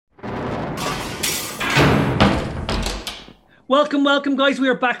Welcome, welcome, guys. We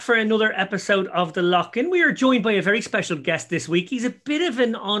are back for another episode of The Lock-In. We are joined by a very special guest this week. He's a bit of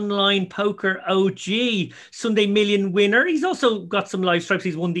an online poker OG, Sunday Million winner. He's also got some live stripes.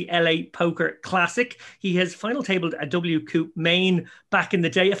 He's won the LA Poker Classic. He has final tabled a W Coupe main back in the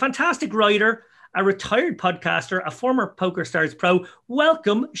day. A fantastic writer, a retired podcaster, a former Poker Stars pro.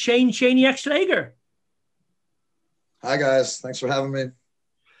 Welcome, Shaniac Schleger. Hi, guys. Thanks for having me.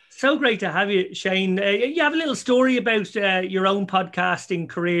 So great to have you, Shane. You have a little story about your own podcasting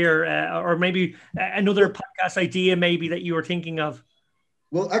career, or maybe another podcast idea, maybe that you were thinking of.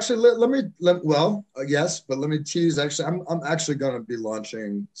 Well, actually, yes, but let me tease. Actually, I'm actually going to be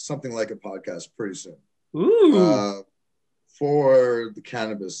launching something like a podcast pretty soon. Ooh. For the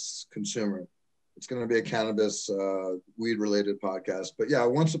cannabis consumer. It's going to be a cannabis weed related podcast. But yeah,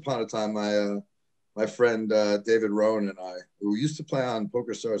 once upon a time, my friend David Rowan and I, who used to play on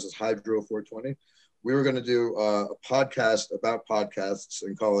Poker Stars as Hydro 420, we were going to do a podcast about podcasts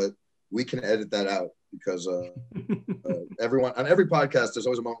and call it "We Can Edit That Out," because everyone on every podcast, there's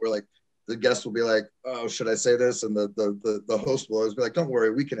always a moment where like the guest will be like, "Oh, should I say this?" And the host will always be like, "Don't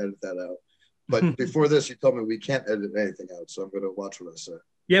worry, we can edit that out." But before this, you told me we can't edit anything out, so I'm going to watch what I say.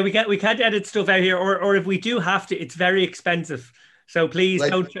 Yeah, we can't edit stuff out here, or if we do have to, it's very expensive. So please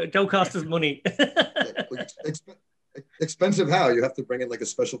don't cost us money. Expensive how? You have to bring in like a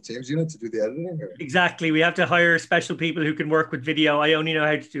special teams unit to do the editing? Or? Exactly. We have to hire special people who can work with video. I only know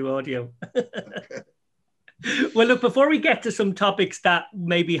how to do audio. Okay. Well, look, before we get to some topics that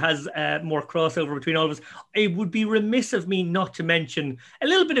maybe has more crossover between all of us, it would be remiss of me not to mention a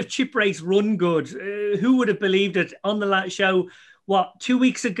little bit of Chip Race Run Good. Who would have believed it on the last show? 2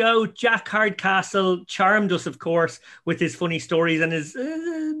 weeks ago, Jack Hardcastle charmed us, of course, with his funny stories and his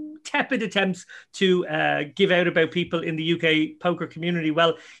tepid attempts to give out about people in the UK poker community.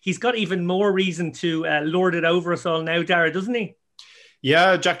 Well, he's got even more reason to lord it over us all now, Dara, doesn't he?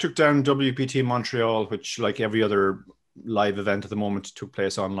 Yeah, Jack took down WPT Montreal, which, like every other live event at the moment, took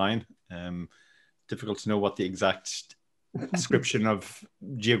place online. Difficult to know what the exact description of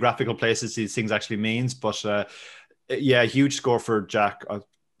geographical places these things actually means, but yeah, huge score for Jack. I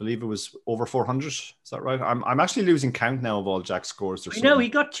believe it was over 400. Is that right? I'm actually losing count now of all Jack's scores. I know, he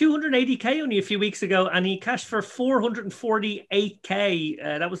got 280k only a few weeks ago, and he cashed for 448k.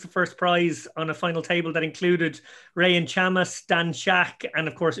 That was the first prize on a final table that included Rayan Chamas, Dan Shack, and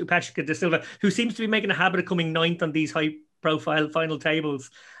of course Upeshka De Silva, who seems to be making a habit of coming ninth on these high-profile final tables.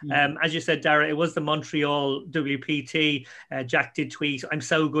 As you said, Dara, it was the Montreal WPT. Jack did tweet, "I'm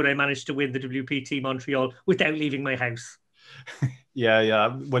so good I managed to win the WPT Montreal without leaving my house."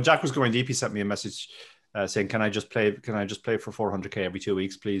 Yeah. When Jack was going deep, he sent me a message saying, "Can I just play for 400k every 2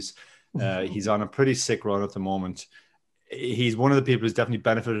 weeks, please?" He's on a pretty sick run at the moment. He's one of the people who's definitely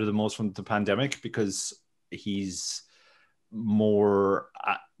benefited the most from the pandemic because he's more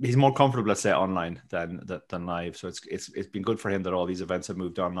comfortable, let's say, online than live. So it's been good for him that all these events have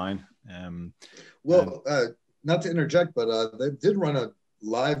moved online. Not to interject, but they did run a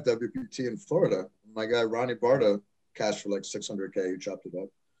live WPT in Florida. My guy Ronnie Barta cashed for like 600k. He chopped it up.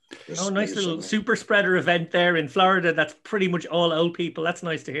 Nice little super spreader event there in Florida. That's pretty much all old people. That's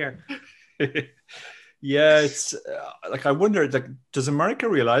nice to hear. Yeah, it's like I wonder, like, does America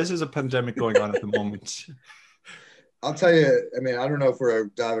realize there's a pandemic going on at the moment? I'll tell you, I mean, I don't know if we're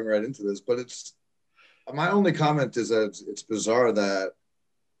diving right into this, but my only comment is that it's bizarre that,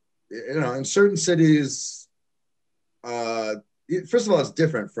 in certain cities, first of all, it's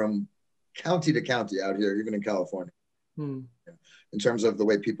different from county to county out here, even in California, in terms of the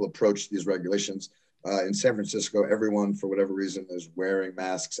way people approach these regulations. In San Francisco, everyone, for whatever reason, is wearing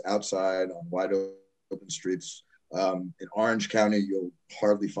masks outside on wide open streets. In Orange County, you'll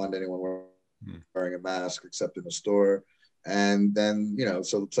hardly find anyone wearing a mask except in a store. And then,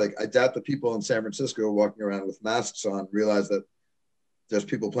 so it's like, I doubt the people in San Francisco walking around with masks on realize that there's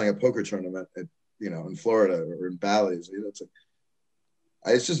people playing a poker tournament in Florida or in Bally's.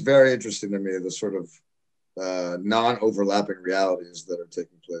 It's just very interesting to me, the sort of non-overlapping realities that are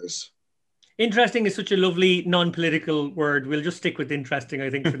taking place. Interesting is such a lovely non-political word. We'll just stick with interesting, I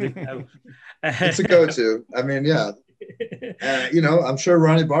think, for this now. It's a go-to. I mean, yeah. I'm sure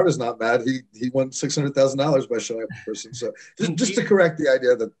Ronnie Barta's not mad. He won $600,000 by showing up in person. So just to correct the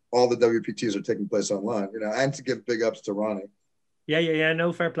idea that all the WPTs are taking place online, and to give big ups to Ronnie. Yeah.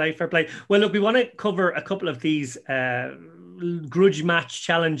 No, fair play. Well, look, we want to cover a couple of these grudge match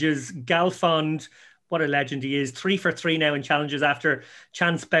challenges. Galfond, what a legend he is. 3 for 3 now in challenges after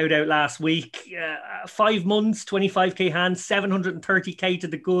Chance bowed out last week. 5 months, 25k hand, 730k to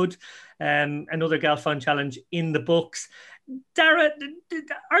the good. Another Galfond challenge in the books. Dara,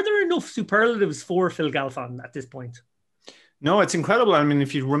 are there enough superlatives for Phil Galfond at this point? No, it's incredible. I mean,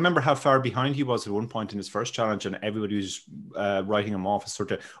 if you remember how far behind he was at one point in his first challenge, and everybody was writing him off as sort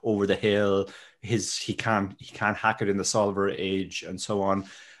of over the hill. He can't hack it in the solver age and so on.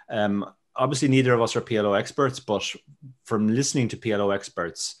 Obviously, neither of us are PLO experts, but from listening to PLO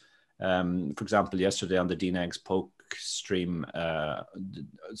experts, for example, yesterday on the DNEG's Polk stream,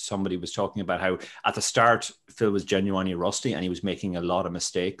 somebody was talking about how at the start Phil was genuinely rusty and he was making a lot of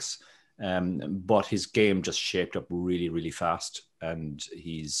mistakes. But his game just shaped up really, really fast, and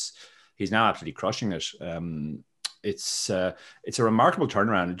he's now absolutely crushing it. It's a remarkable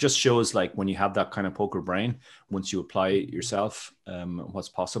turnaround. It just shows, like, when you have that kind of poker brain, once you apply it yourself, what's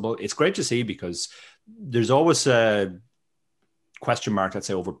possible. It's great to see, because there's always a question mark, let's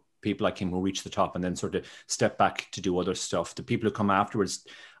say, over people like him who reach the top and then sort of step back to do other stuff. The people who come afterwards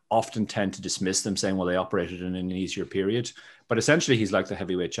often tend to dismiss them, saying, well, they operated in an easier period. But essentially, he's like the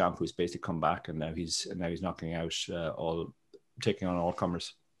heavyweight champ who's basically come back, and now he's knocking out taking on all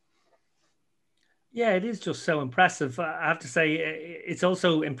comers. Yeah, it is just so impressive. I have to say, it's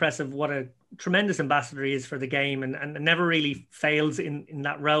also impressive what a tremendous ambassador he is for the game, and never really fails in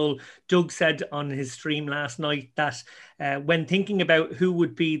that role. Doug said on his stream last night that when thinking about who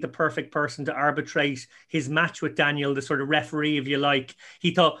would be the perfect person to arbitrate his match with Daniel, the sort of referee, if you like,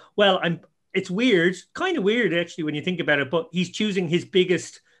 he thought, well, it's weird, kind of weird actually when you think about it, but he's choosing his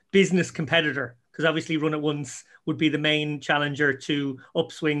biggest business competitor, because obviously Run It Once would be the main challenger to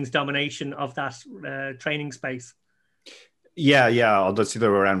Upswing's domination of that training space. Yeah. Although it's the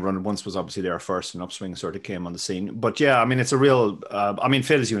other way around. Run It Once was obviously there first, and Upswing sort of came on the scene. But yeah, I mean, it's a real.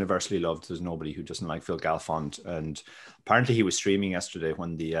 Phil is universally loved. There's nobody who doesn't like Phil Galfond, and apparently he was streaming yesterday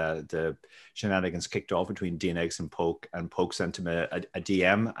when the shenanigans kicked off between DNX and Polk sent him a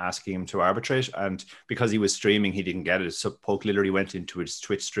DM asking him to arbitrate, and because he was streaming, he didn't get it. So Polk literally went into his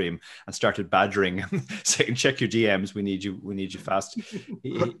Twitch stream and started badgering him, saying, "Check your DMs. We need you fast."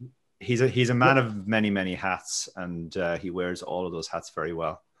 He's a man of many hats, and he wears all of those hats very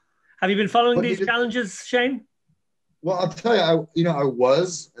well. Have you been following these challenges, Shane? Well, I'll tell you, I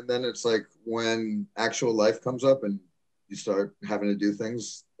was, and then it's like when actual life comes up and you start having to do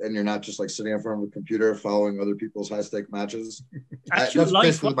things, and you're not just like sitting in front of a computer following other people's high stake matches. Actual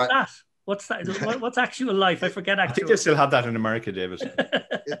life, what's that? What's that? What's actual life? I forget. Actual. I think they still have that in America, David.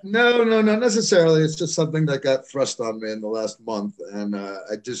 No, not necessarily. It's just something that got thrust on me in the last month, and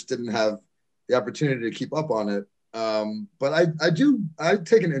I just didn't have the opportunity to keep up on it. But I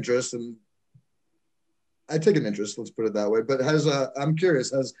take an interest, let's put it that way. But I'm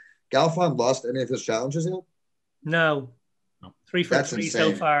curious, has Galfond lost any of his challenges yet? No. 3 for 3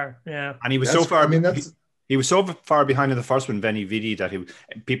 so far. Yeah. And he was so far. I mean, he was so far behind in the first one, Veni Vidi, that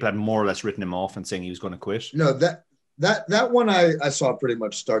people had more or less written him off and saying he was going to quit. No, that one I saw pretty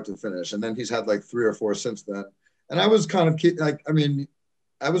much start to finish, and then he's had like 3 or 4 since then. And I was kind of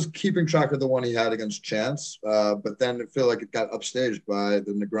I was keeping track of the one he had against Chance, but then I feel like it got upstaged by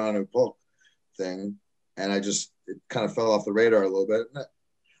the Negreanu Polk thing, and it kind of fell off the radar a little bit.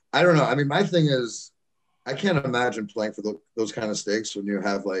 I don't know. I mean, my thing is, I can't imagine playing for those kind of stakes when you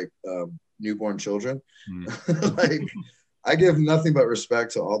have like newborn children. Like, I give nothing but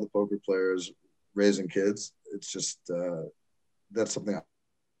respect to all the poker players raising kids. It's just that's something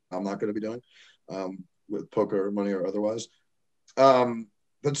I'm not going to be doing with poker money or otherwise.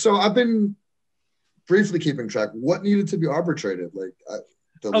 But so I've been briefly keeping track. What needed to be arbitrated? Like,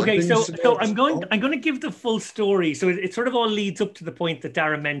 okay, so I'm going to give the full story. So it sort of all leads up to the point that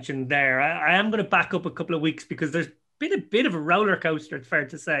Dara mentioned there. I am going to back up a couple of weeks because there's been a bit of a roller coaster, it's fair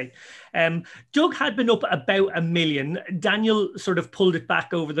to say. Doug had been up about $1 million. Daniel sort of pulled it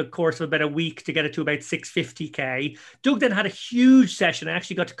back over the course of about a week to get it to about 650k. Doug then had a huge session. I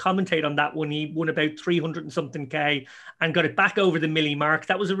actually got to commentate on that one. He won about 300 and something K and got it back over the milli mark.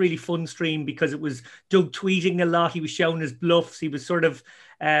 That was a really fun stream because it was Doug tweeting a lot. He was showing his bluffs. He was sort of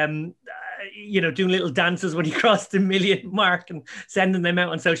doing little dances when he crossed the $1 million mark and sending them out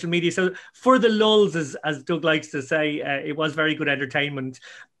on social media. So for the lulz, as Doug likes to say, it was very good entertainment.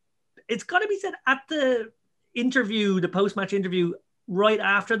 It's got to be said, at the interview, the post-match interview right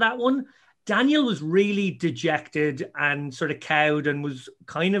after that one, Daniel was really dejected and sort of cowed and was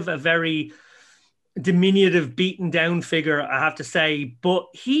kind of a very diminutive, beaten down figure, I have to say. But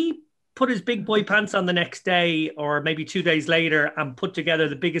he put his big boy pants on the next day or maybe 2 days later and put together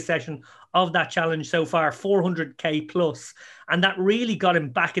the biggest session of that challenge so far, 400k plus. And that really got him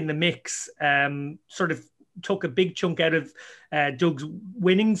back in the mix, sort of took a big chunk out of Doug's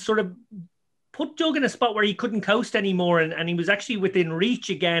winnings, sort of put Doug in a spot where he couldn't coast anymore. And he was actually within reach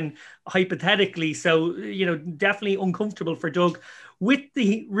again, hypothetically. So, definitely uncomfortable for Doug. with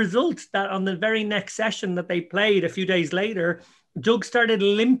the result that on the very next session that they played a few days later, Doug started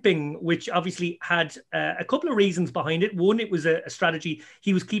limping, which obviously had a couple of reasons behind it. One, it was a strategy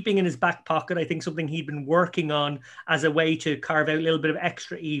he was keeping in his back pocket. I think something he'd been working on as a way to carve out a little bit of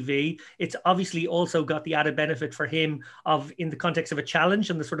extra EV. It's obviously also got the added benefit for him of, in the context of a challenge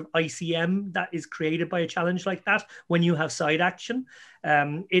and the sort of ICM that is created by a challenge like that, when you have side action,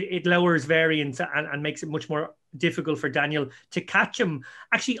 it lowers variance and makes it much more difficult for Daniel to catch him.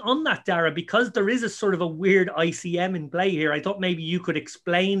 Actually, on that, Dara, because there is a sort of a weird ICM in play here, I thought maybe you could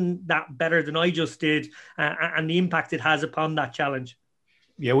explain that better than I just did, and the impact it has upon that challenge.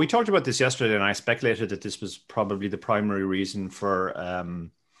 Yeah, we talked about this yesterday, and I speculated that this was probably the primary reason for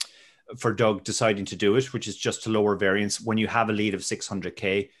Doug deciding to do it, which is just to lower variance. When you have a lead of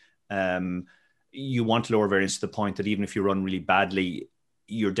 600k, you want to lower variance to the point that even if you run really badly,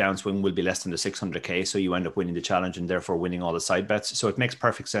 your downswing will be less than the 600k, so you end up winning the challenge and therefore winning all the side bets. So it makes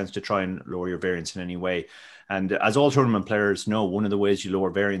perfect sense to try and lower your variance in any way. And as all tournament players know, one of the ways you lower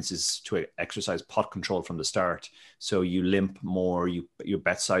variance is to exercise pot control from the start. So you limp more, your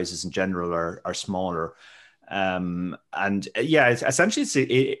bet sizes in general are smaller. And yeah, essentially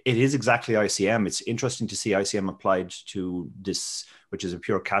it is exactly ICM. It's interesting to see ICM applied to this, which is a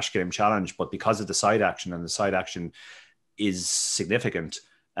pure cash game challenge, but because of the side action, and the side action is significant,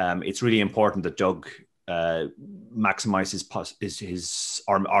 it's really important that Doug maximizes his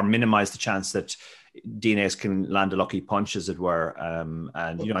or minimize the chance that DNAs can land a lucky punch, as it were. And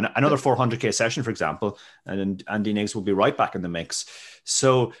another 400k session, for example, and DNAs will be right back in the mix.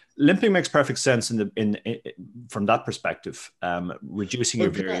 So limping makes perfect sense in from that perspective, reducing your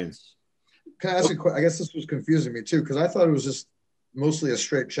variance. Can I ask you a question? I guess this was confusing me too, because I thought it was just mostly a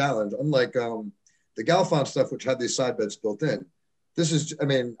straight challenge, unlike the Galfond stuff, which had these side bets built in. This is, I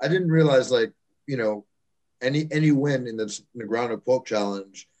mean, I didn't realize, like, any win in the Negreanu Polk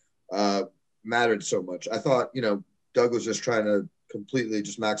challenge mattered so much. I thought, Doug was just trying to completely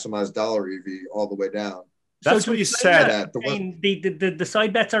just maximize dollar EV all the way down. That's what he said. The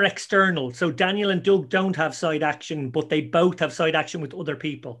side bets are external. So Daniel and Doug don't have side action, but they both have side action with other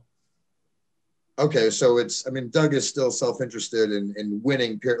people. Okay, so Doug is still self-interested in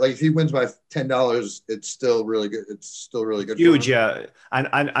winning. Like, if he wins by $10, it's still really good. It's still really good. Huge, yeah.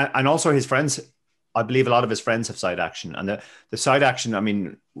 And also his friends, I believe a lot of his friends have side action. And the side action, I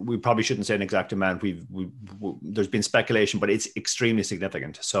mean, we probably shouldn't say an exact amount. There's been speculation, but it's extremely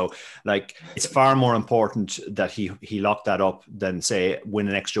significant. So, like, it's far more important that he locked that up than, say, win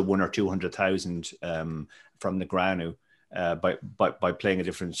an extra 100,000 or 200,000 from Negreanu. By playing a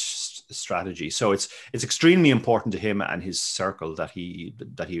different strategy. So it's extremely important to him and his circle that he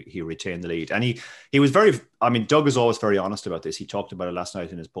retain the lead. And he was Doug is always very honest about this. He talked about it last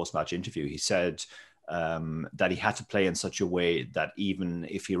night in his post-match interview. He said that he had to play in such a way that even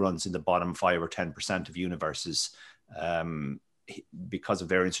if he runs in the bottom 5 or 10% of universes, because of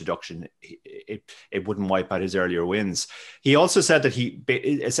variance reduction, it wouldn't wipe out his earlier wins. He also said that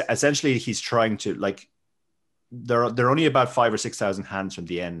he's trying to, like, they're only about 5,000 or 6,000 hands from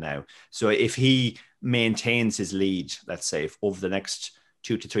the end now. So if he maintains his lead, let's say, over the next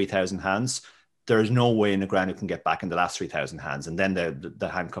 2,000 to 3,000 hands, there's no way Negreanu can get back in the last 3,000 hands, and then the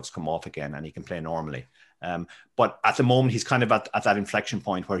handcuffs come off again and he can play normally. But at the moment, he's kind of at that inflection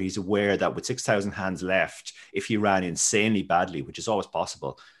point where he's aware that with 6,000 hands left, if he ran insanely badly, which is always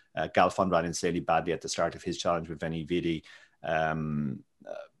possible, Galfond ran insanely badly at the start of his challenge with Veni Vidi.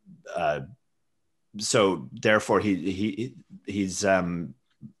 So therefore, he's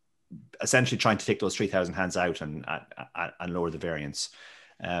essentially trying to take those 3,000 hands out and lower the variance.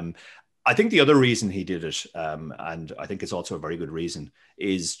 I think the other reason he did it, and I think it's also a very good reason,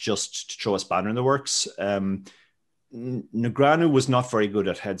 is just to throw a spanner in the works. Negreanu was not very good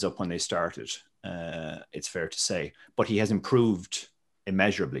at heads up when they started, it's fair to say, but he has improved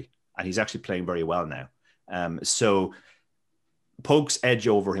immeasurably, and he's actually playing very well now. So Polk's edge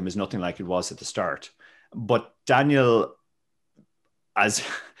over him is nothing like it was at the start. But Daniel, as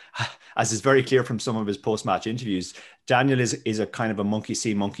is very clear from some of his post-match interviews, Daniel is a kind of a monkey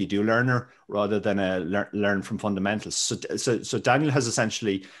see, monkey do learner rather than a learn from fundamentals. So Daniel has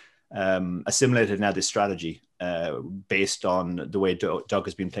essentially assimilated now this strategy based on the way Doug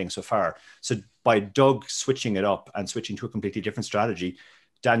has been playing so far. So by Doug switching it up and switching to a completely different strategy,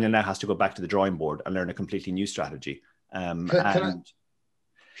 Daniel now has to go back to the drawing board and learn a completely new strategy. Sorry, go ahead. I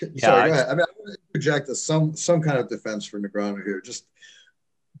mean, I want to interject some kind of defense for Negreanu here, just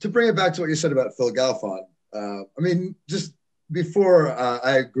to bring it back to what you said about Phil Galfond. I mean, just before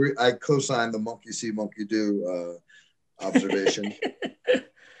I agree, I co-signed the monkey see, monkey do observation.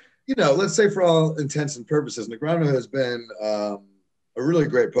 Let's say for all intents and purposes, Negreanu has been a really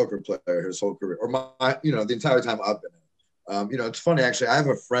great poker player his whole career, or the entire time I've been in. It's funny, actually. I have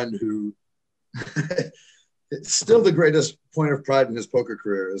a friend who it's still the greatest point of pride in his poker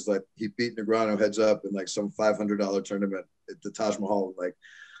career is like he beat Negreanu heads up in like some $500 tournament at the Taj Mahal,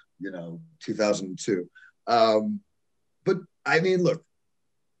 2002. But I mean, look,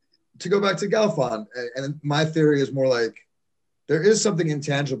 to go back to Galfond, and my theory is more like there is something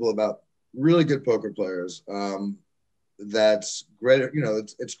intangible about really good poker players that's greater.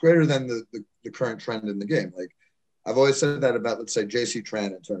 It's greater than the current trend in the game. Like I've always said that about, let's say, JC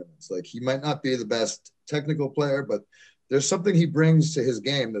Tran in tournaments. Like he might not be the best technical player, but there's something he brings to his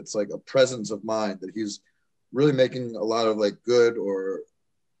game that's like a presence of mind that he's really making a lot of like good or,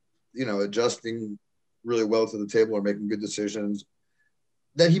 adjusting really well to the table or making good decisions.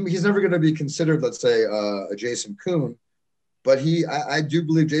 That he's never going to be considered, let's say, a Jason Kuhn, but I do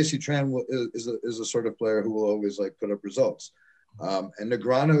believe JC Tran is a sort of player who will always like put up results. And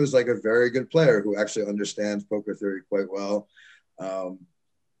Negreanu is like a very good player who actually understands poker theory quite well. And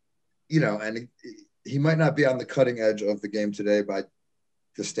he might not be on the cutting edge of the game today by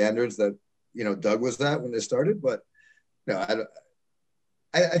the standards that, Doug was at when they started, but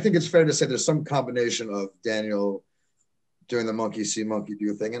I think it's fair to say there's some combination of Daniel doing the monkey see, monkey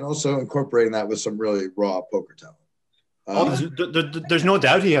do thing, and also incorporating that with some really raw poker talent. There's no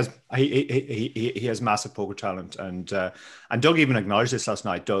doubt he has massive poker talent, and Doug even acknowledged this last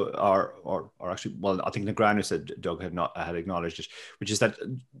night. Doug, or actually, well, I think Negreanu said Doug had acknowledged it, which is that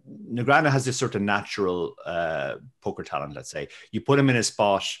Negreanu has this sort of natural poker talent. Let's say you put him in a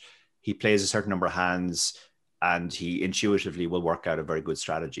spot, he plays a certain number of hands, and he intuitively will work out a very good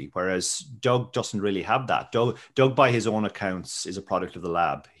strategy. Whereas Doug doesn't really have that. Doug, by his own accounts, is a product of the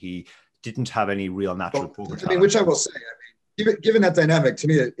lab. He didn't have any real natural poker talent. Which I will say, given that dynamic, to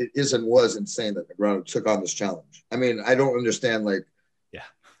me, it is and was insane that Negreanu took on this challenge. I mean, I don't understand,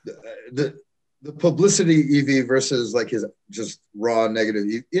 the publicity EV versus like his just raw negative.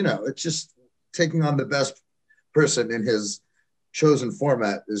 It's just taking on the best person in his chosen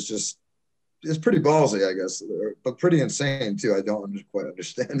format is pretty ballsy, I guess, but pretty insane too. I don't quite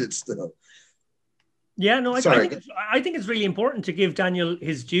understand it still. Yeah, no, I think it's really important to give Daniel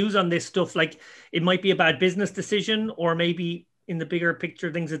his dues on this stuff. Like, it might be a bad business decision, or maybe in the bigger picture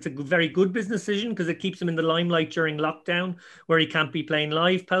of things, it's a very good business decision because it keeps him in the limelight during lockdown where he can't be playing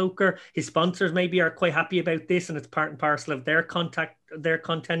live poker. His sponsors maybe are quite happy about this, and it's part and parcel of their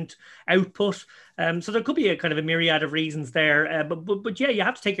content output. So there could be a kind of a myriad of reasons there. But yeah, you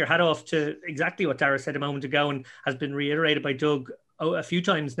have to take your hat off to exactly what Dara said a moment ago and has been reiterated by Doug a few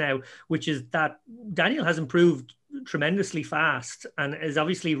times now, which is that Daniel has improved tremendously fast and is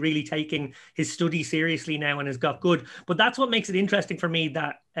obviously really taking his study seriously now and has got good. But that's what makes it interesting for me,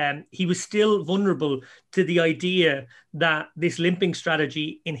 that he was still vulnerable to the idea that this limping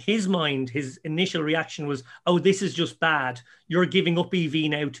strategy, in his mind, his initial reaction was, oh, this is just bad. You're giving up EV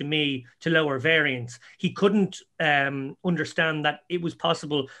now to me to lower variance. He couldn't understand that it was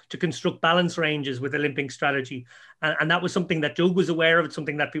possible to construct balance ranges with a limping strategy. And that was something that Doug was aware of. It's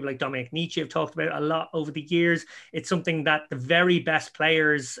something that people like Dominic Nietzsche have talked about a lot over the years. It's something that the very best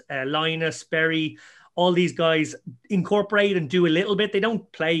players, Linus, Berry, all these guys incorporate and do a little bit. They don't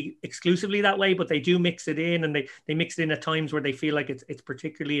play exclusively that way, but they do mix it in, and they mix it in at times where they feel like it's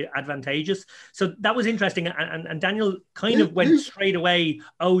particularly advantageous. So that was interesting. And Daniel kind of went straight away,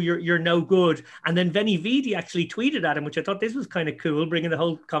 oh, you're no good. And then Veni Vidi actually tweeted at him, which I thought this was kind of cool, bringing the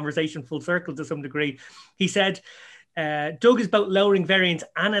whole conversation full circle to some degree. He said, Doug is about lowering variance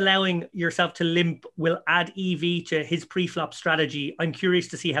and allowing yourself to limp will add EV to his pre-flop strategy. I'm curious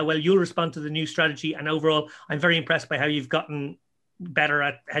to see how well you'll respond to the new strategy. And overall, I'm very impressed by how you've gotten better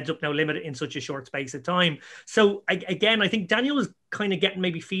at heads up no limit in such a short space of time. So again, I think Daniel was kind of getting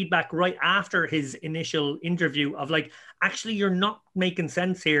maybe feedback right after his initial interview of like, actually, you're not making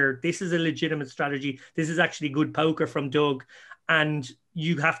sense here. This is a legitimate strategy. This is actually good poker from Doug. And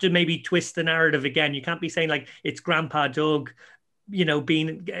you have to maybe twist the narrative again. You can't be saying like it's Grandpa Doug,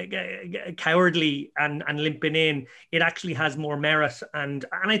 being cowardly and limping in. It actually has more merit. And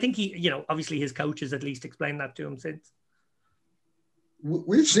I think he, obviously his coaches at least explained that to him since.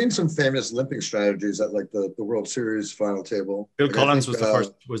 We've seen some famous limping strategies at like the World Series final table. Bill Collins was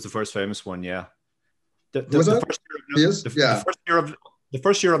the first famous one. Yeah. The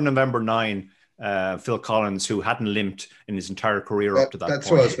first year of November 9. Phil Collins, who hadn't limped in his entire career up to that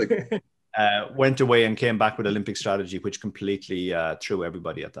point, went away and came back with Olympic strategy, which completely threw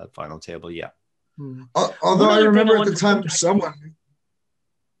everybody at that final table. Yeah. Although I remember at the time someone.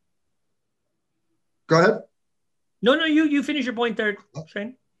 Go ahead. No, you finish your point there,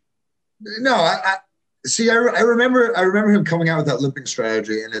 Shane. No, See, I remember him coming out with that limping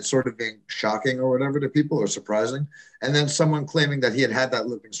strategy, and it sort of being shocking or whatever to people, or surprising. And then someone claiming that he had that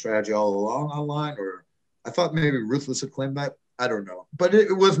limping strategy all along online, or I thought maybe Ruthless had claimed that. I don't know, but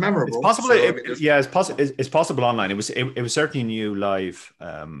it was memorable. It's possible. So, it's possible. It's possible online. It was certainly new live.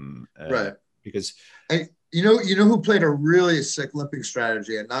 Right. Because you know who played a really sick limping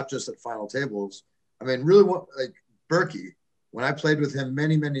strategy, and not just at final tables. I mean, really, like Berkey. When I played with him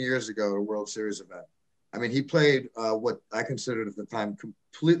many years ago at a World Series event, I mean, he played what I considered at the time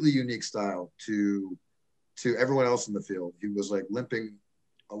completely unique style to everyone else in the field. He was like limping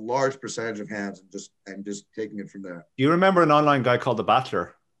a large percentage of hands and just taking it from there. Do you remember an online guy called the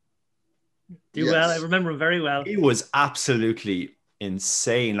Battler? Yes. Well, I remember him very well. He was absolutely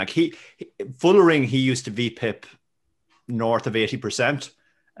insane. Like Fullering, he used to VPIP north of 80%.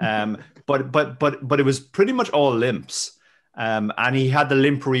 But it was pretty much all limps. And he had the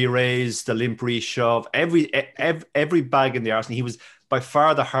limp re-raise, the limp re-shove, every bag in the arsenal. He was by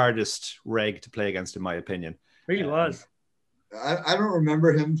far the hardest reg to play against, in my opinion. Really was. I don't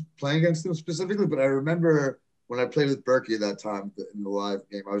remember him playing against him specifically, but I remember when I played with Berkey that time in the live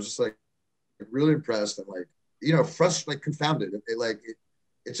game, I was just like really impressed and like, frustrated, like confounded.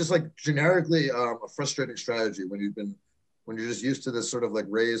 It's just like generically a frustrating strategy when you're just used to this sort of like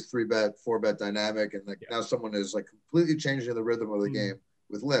raised 3-bet, 4-bet dynamic. And like now someone is like completely changing the rhythm of the game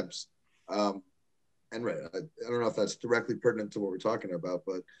with limps. And right, I don't know if that's directly pertinent to what we're talking about,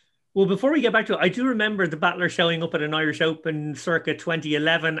 but. Well, before we get back to it, I do remember the Battler showing up at an Irish Open circa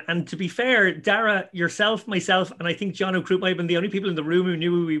 2011. And to be fair, Dara, yourself, myself, and I think John O'Croop might have been the only people in the room who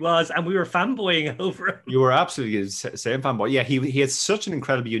knew who he was. And we were fanboying over him. You were absolutely the same fanboy. Yeah, he had such an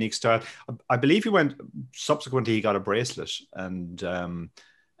incredibly unique style. I believe subsequently he got a bracelet. And is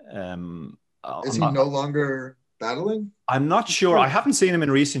he no longer battling? I'm not sure. I haven't seen him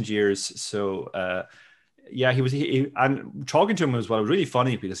in recent years. So, yeah, and talking to him as well, it was really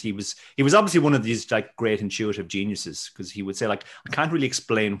funny because he was obviously one of these like great intuitive geniuses, because he would say like, I can't really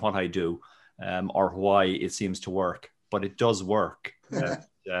explain what I do or why it seems to work, but it does work.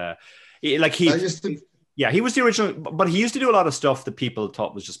 He was the original, but he used to do a lot of stuff that people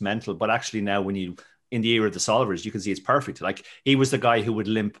thought was just mental. But actually now in the era of the solvers, you can see it's perfect. Like he was the guy who would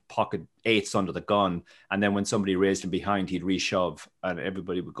limp pocket eights under the gun. And then when somebody raised him behind, he'd reshove and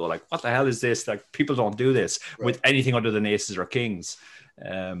everybody would go like, what the hell is this? Like people don't do this with anything other than aces or kings.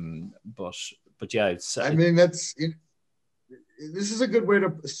 But yeah, it's, I mean, this is a good way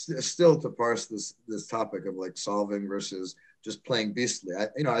to still to parse this topic of like solving versus just playing beastly. I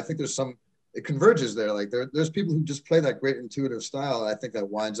think it converges there. Like there's people who just play that great intuitive style. And I think that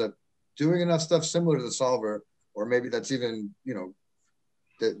winds up doing enough stuff similar to the solver, or maybe that's even,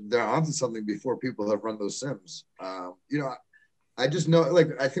 that they're onto something before people have run those sims. I just know, like,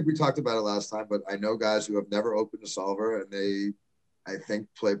 I think we talked about it last time, but I know guys who have never opened a solver and they, I think,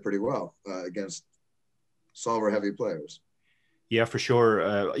 play pretty well against solver heavy players. Yeah, for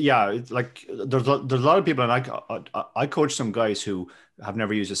sure. Like there's a lot of people, and I coach some guys who have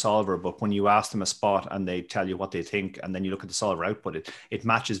never used a solver, but when you ask them a spot and they tell you what they think, and then you look at the solver output, it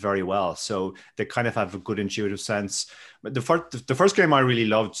matches very well. So they kind of have a good intuitive sense. But the first game I really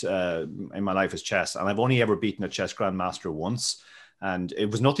loved in my life is chess, and I've only ever beaten a chess grandmaster once. And it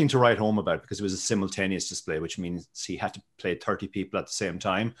was nothing to write home about because it was a simultaneous display, which means he had to play 30 people at the same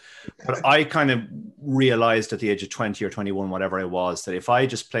time. But I kind of realized at the age of 20 or 21, whatever I was, that if I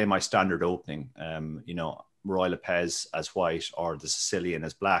just play my standard opening, Roy Lopez as white or the Sicilian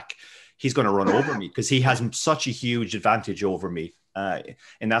as black, he's going to run over me because he has such a huge advantage over me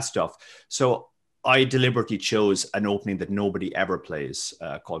in that stuff. So I deliberately chose an opening that nobody ever plays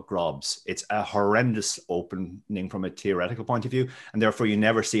called Grobs. It's a horrendous opening from a theoretical point of view, and therefore you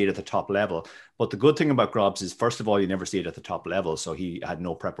never see it at the top level. But the good thing about Grobs is, first of all, you never see it at the top level, so he had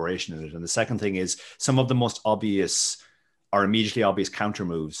no preparation in it. And the second thing is, some of the most obvious or immediately obvious counter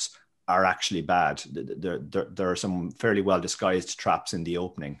moves are actually bad. There are some fairly well disguised traps in the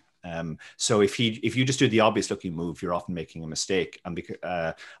opening. So if you just do the obvious looking move, you're often making a mistake. And because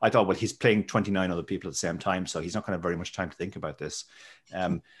I thought, well, he's playing 29 other people at the same time, so he's not going to have very much time to think about this.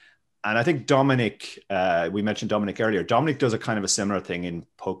 And I think Dominic, we mentioned Dominic earlier. Dominic does a kind of a similar thing in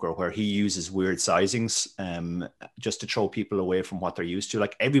poker where he uses weird sizings just to throw people away from what they're used to.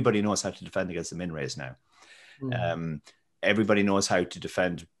 Like everybody knows how to defend against the min raise now. Everybody knows how to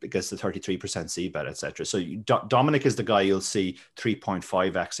defend against the 33% c-bet, etc. So Dominic is the guy you'll see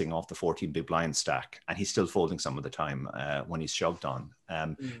 3.5xing off the 14 big blind stack, and he's still folding some of the time when he's shoved on.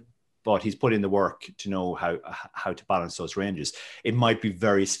 But he's put in the work to know how to balance those ranges. It might be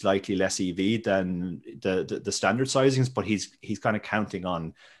very slightly less EV than the standard sizings, but he's kind of counting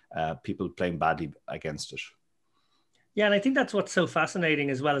on people playing badly against it. Yeah, and I think that's what's so fascinating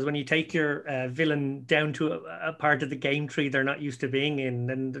as well, is when you take your villain down to a part of the game tree they're not used to being in,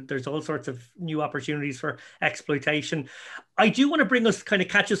 and there's all sorts of new opportunities for exploitation. I do want to bring us, kind of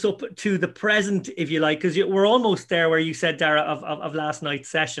catch us up to the present, if you like, because we're almost there where you said, Dara, of last night's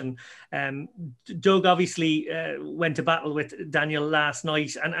session. Doug obviously went to battle with Daniel last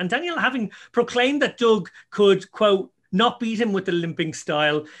night, and Daniel, having proclaimed that Doug could, quote, not beat him with the limping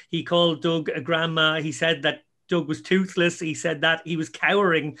style, he called Doug a grandma. He said that Doug was toothless. He said that he was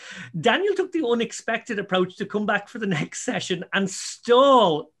cowering. Daniel took the unexpected approach to come back for the next session and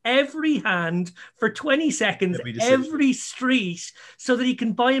stall every hand for 20 seconds, every street, so that he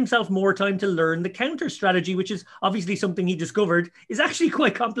can buy himself more time to learn the counter strategy, which is obviously something he discovered is actually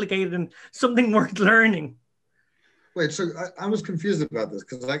quite complicated and something worth learning. Wait, so I was confused about this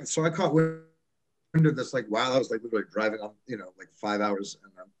because I caught wind of this like while I was like literally driving on, like 5 hours,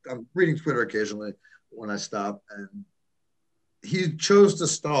 and I'm reading Twitter occasionally when I stop, and he chose to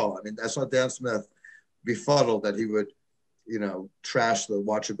stall. I mean, I saw Dan Smith befuddled that he would, trash the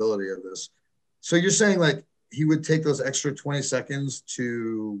watchability of this. So you're saying like he would take those extra 20 seconds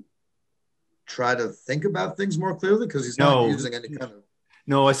to try to think about things more clearly because he's not using any kind of...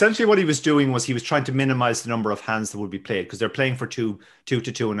 No, essentially what he was doing was he was trying to minimize the number of hands that would be played because they're playing for two to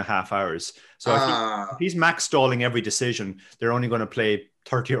 2.5 hours. So if he's max stalling every decision, they're only going to play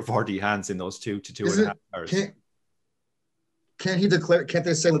 30 or 40 hands in those 2 to 2.5 hours. Can't he declare? Can't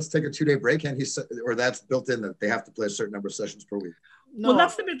they say let's take a 2-day break? Can't he? Or that's built in that they have to play a certain number of sessions per week? No. Well,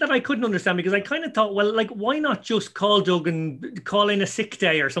 that's the bit that I couldn't understand, because I kind of thought, well, like, why not just call Doug and call in a sick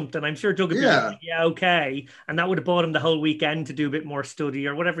day or something? I'm sure Doug would be like, yeah, okay. And that would have bought him the whole weekend to do a bit more study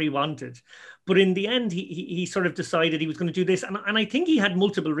or whatever he wanted. But in the end, he sort of decided he was going to do this. And I think he had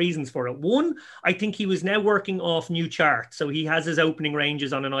multiple reasons for it. One, I think he was now working off new charts. So he has his opening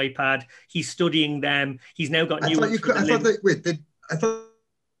ranges on an iPad. He's studying them. He's now got new... I thought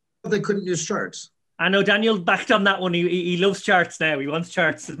they couldn't use charts. I know Daniel backed on that one. He loves charts now. He wants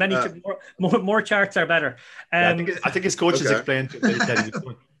charts. As many more charts are better. I think his coaches explained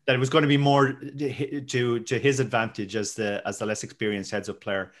that it was going to be more to his advantage as the less experienced heads-up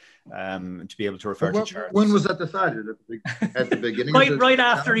player to be able to refer to charts. When was that decided? At the beginning? right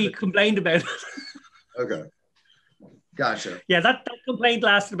after he complained about it. Okay. Gotcha. Yeah, that complaint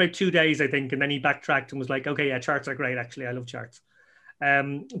lasted about 2 days, I think, and then he backtracked and was like, okay, yeah, charts are great, actually. I love charts.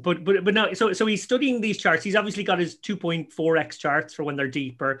 But no, so he's studying these charts. He's obviously got his 2.4x charts for when they're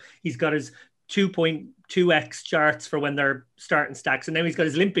deeper. He's got his 2.2x charts for when they're starting stacks, and now he's got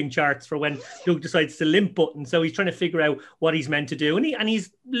his limping charts for when Doug decides to limp button. So he's trying to figure out what he's meant to do, and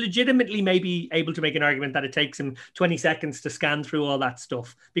he's legitimately maybe able to make an argument that it takes him 20 seconds to scan through all that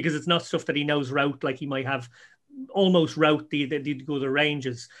stuff, because it's not stuff that he knows route, like he might have almost route the other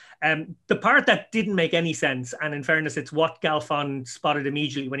ranges. The part that didn't make any sense, and in fairness, it's what Galfond spotted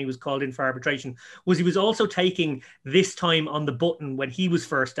immediately when he was called in for arbitration, was he was also taking this time on the button when he was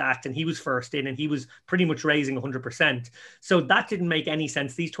first at and he was first in, and he was pretty much raising 100%. So that didn't make any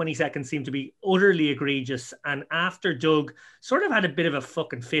sense. These 20 seconds seemed to be utterly egregious. And after Doug sort of had a bit of a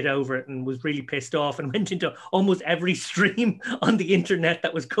fucking fit over it and was really pissed off and went into almost every stream on the internet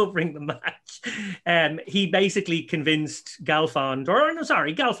that was covering the match, he basically convinced Galfond,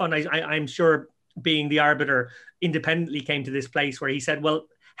 Galfond, I'm sure, being the arbiter, independently came to this place where he said, well,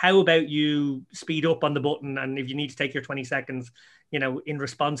 how about you speed up on the button, and if you need to take your 20 seconds, in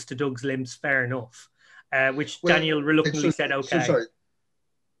response to Doug's limps, fair enough. Which Daniel reluctantly said, okay. So sorry.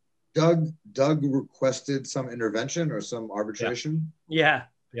 Doug requested some intervention or some arbitration? Yeah.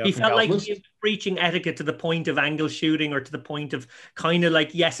 He felt like he was breaching etiquette to the point of angle shooting, or to the point of kind of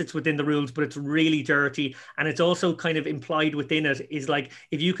like, yes, it's within the rules, but it's really dirty. And it's also kind of implied within it is like,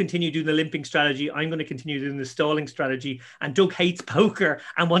 if you continue doing the limping strategy, I'm going to continue doing the stalling strategy. And Doug hates poker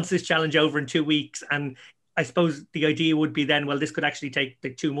and wants this challenge over in 2 weeks. And I suppose the idea would be then, well, this could actually take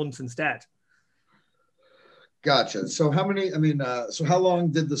like 2 months instead. Gotcha. So how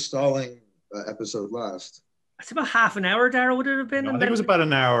long did the stalling episode last? It's about half an hour, Dara, would it have been? No, I think it was about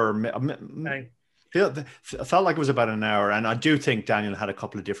an hour. It felt like it was about an hour. And I do think Daniel had a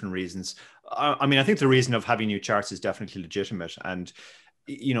couple of different reasons. I think the reason of having new charts is definitely legitimate. And,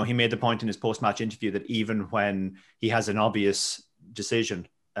 he made the point in his post-match interview that even when he has an obvious decision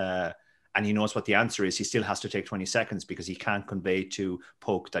and he knows what the answer is, he still has to take 20 seconds because he can't convey to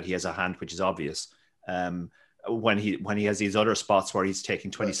Polk that he has a hand which is obvious. When he has these other spots where he's taking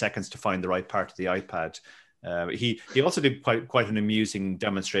 20 seconds to find the right part of the iPad, He also did quite an amusing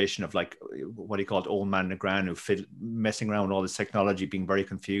demonstration of like what he called old man Negreanu, messing around with all this technology, being very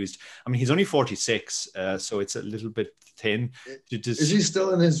confused. I mean, he's only 46, so it's a little bit thin. Is he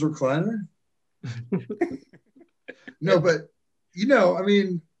still in his recliner? No, but I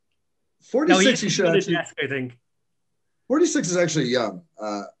mean, 46. No, he should actually. Desk, I think 46 is actually young.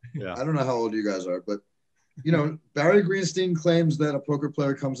 Yeah. I don't know how old you guys are, but Barry Greenstein claims that a poker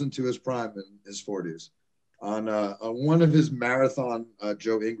player comes into his prime in his 40s. On one of his marathon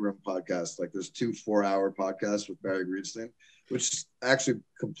Joe Ingram podcasts, like there's 2 4-hour podcasts with Barry Greenstein, which is actually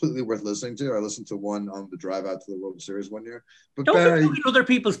completely worth listening to. I listened to one on the drive out to the World Series one year. But don't Barry, be other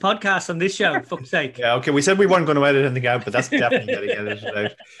people's podcasts on this show, fuck's sake. Yeah, okay. We said we weren't going to edit anything out, but that's definitely getting edited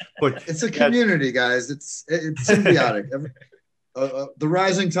out. But it's a community, guys. It's symbiotic. The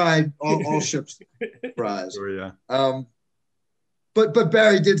rising tide, all ships rise. Sure, yeah. But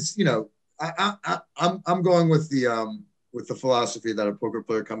Barry did, I'm going with the philosophy that a poker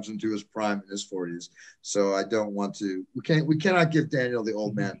player comes into his prime in his 40s. So I don't want to. We cannot give Daniel the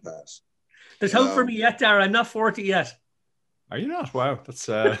old man pass. There's hope for me yet, Dara. I'm not 40 yet. Are you not? Wow, that's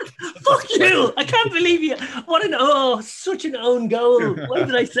fuck you! I can't believe you. Such an own goal. Why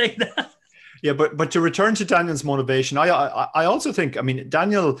did I say that? Yeah, but to return to Daniel's motivation, I also think, I mean,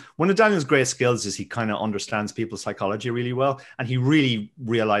 one of Daniel's great skills is he kind of understands people's psychology really well, and he really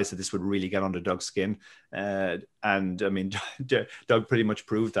realized that this would really get under Doug's skin. And I mean, Doug pretty much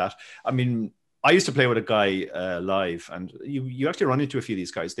proved that. I mean, I used to play with a guy live, and you actually run into a few of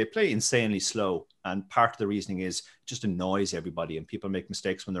these guys. They play insanely slow, and part of the reasoning is it just annoys everybody, and people make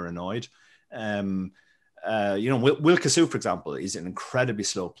mistakes when they're annoyed. Will Kassouf, for example, is an incredibly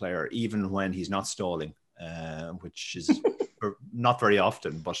slow player, even when he's not stalling, which is not very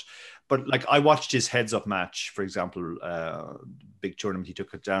often. But like I watched his heads-up match, for example, big tournament he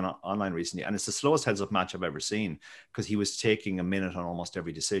took it down online recently, and it's the slowest heads-up match I've ever seen because he was taking a minute on almost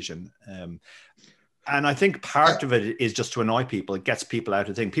every decision. And I think part of it is just to annoy people. It gets people out of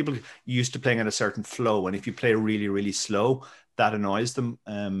the thing. People used to playing at a certain flow, and if you play really, really slow, that annoys them.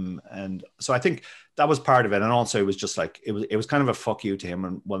 And so I think that was part of it. And also it was just like, it was kind of a fuck you to him.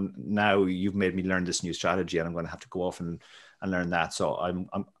 And well, now you've made me learn this new strategy, and I'm going to have to go off and learn that. So I'm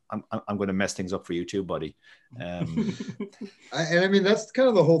going to mess things up for you too, buddy. I mean, that's kind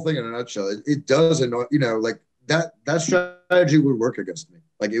of the whole thing in a nutshell. It does annoy, like that strategy would work against me.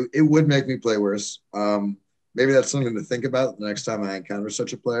 Like it would make me play worse. Maybe that's something to think about the next time I encounter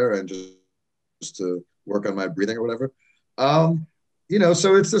such a player, and just to work on my breathing or whatever. So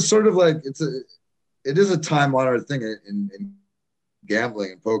it's a sort of like it is a time-honored thing in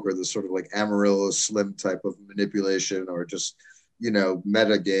gambling and poker, this sort of like Amarillo Slim type of manipulation, or just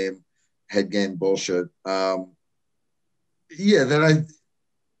meta game, head game bullshit. Then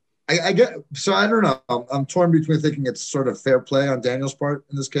I get, so I don't know. I'm torn between thinking it's sort of fair play on Daniel's part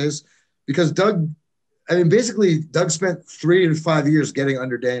in this case, because Doug spent 3 to 5 years getting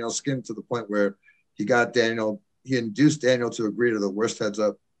under Daniel's skin to the point where he induced Daniel to agree to the worst heads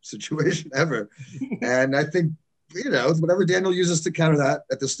up situation ever. And I think, whatever Daniel uses to counter that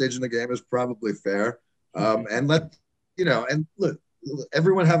at this stage in the game is probably fair. And look,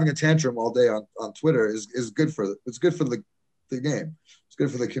 everyone having a tantrum all day on Twitter is good for the game. It's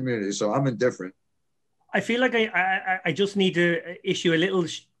good for the community. So I'm indifferent. I feel like I just need to issue a little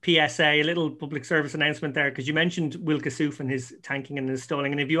PSA, a little public service announcement there, because you mentioned Will Kassouf and his tanking and his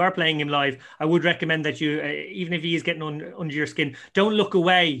stalling. And if you are playing him live, I would recommend that you, even if he is getting under your skin, don't look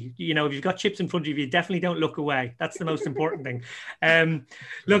away. If you've got chips in front of you, definitely don't look away. That's the most important thing.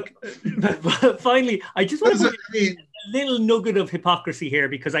 Look, finally, I just want to put a little nugget of hypocrisy here,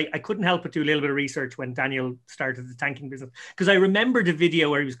 because I couldn't help but do a little bit of research when Daniel started the tanking business, because I remembered a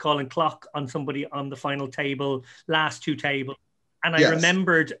video where he was calling clock on somebody on the final table, last 2 tables. And I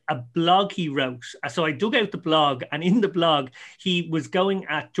remembered a blog he wrote. So I dug out the blog, and in the blog, he was going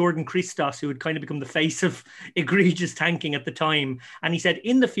at Jordan Christos, who had kind of become the face of egregious tanking at the time. And he said,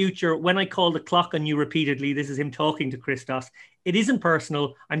 in the future, when I call the clock on you repeatedly, this is him talking to Christos, it isn't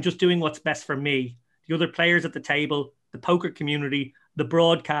personal. I'm just doing what's best for me, the other players at the table, the poker community, the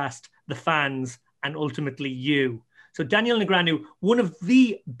broadcast, the fans, and ultimately you. So Daniel Negreanu, one of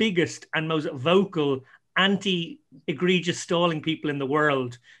the biggest and most vocal anti-egregious stalling people in the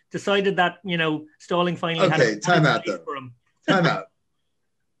world, decided that stalling finally had a time out though. For him. Time out.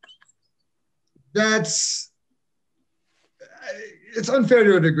 It's unfair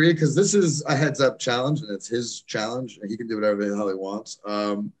to a degree, because this is a heads-up challenge, and it's his challenge, and he can do whatever the hell he wants.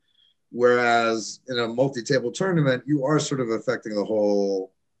 Whereas in a multi-table tournament, you are sort of affecting the vibe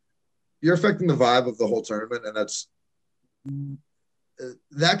of the whole tournament, and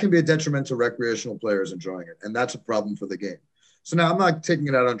that can be a detriment to recreational players enjoying it. And that's a problem for the game. So now I'm not taking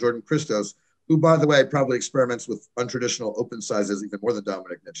it out on Jordan Christos, who, by the way, probably experiments with untraditional open sizes even more than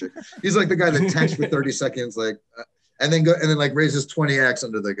Dominic Nietzsche. He's like the guy that tanks for 30 seconds, and then like raises 20x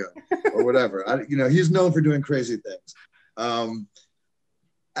under the gun or whatever. He's known for doing crazy things.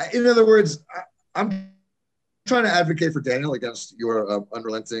 In other words, I'm trying to advocate for Daniel against your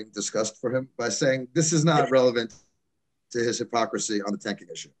unrelenting disgust for him by saying this is not relevant to his hypocrisy on the tanking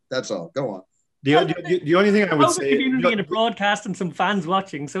issue. That's all. Go on. The only thing I would say, in a broadcast and some fans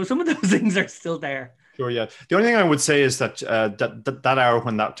watching, so some of those things are still there. Sure, yeah. The only thing I would say is that that hour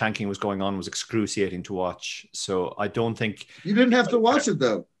when that tanking was going on was excruciating to watch. So I don't think you didn't have to watch it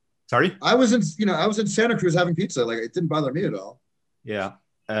though. Sorry, I was in Santa Cruz having pizza. Like, it didn't bother me at all. Yeah.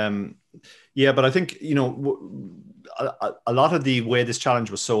 But I think, a lot of the way this challenge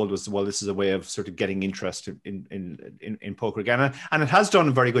was sold was, well, this is a way of sort of getting interest in poker again. And it has done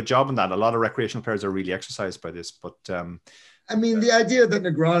a very good job in that. A lot of recreational players are really exercised by this. But I mean, the idea that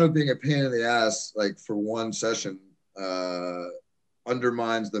Negreanu being a pain in the ass, like for one session,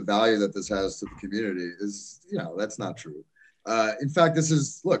 undermines the value that this has to the community is, that's not true. In fact,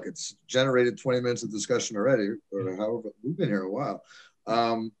 it's generated 20 minutes of discussion already, or however, we've been here a while.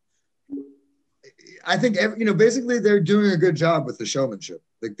 I think basically they're doing a good job with the showmanship.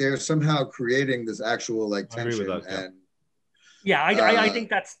 Like, they're somehow creating this actual tension. I think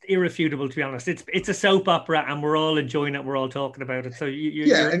that's irrefutable, to be honest. It's a soap opera, and we're all enjoying it. We're all talking about it. So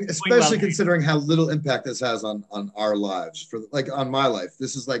and especially considering how little impact this has on our lives. On my life,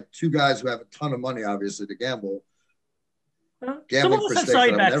 this is like two guys who have a ton of money, obviously, to gamble. Gambling for stakes that I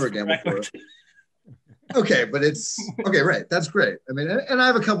would never gamble for. Okay, but right. That's great. I mean, and I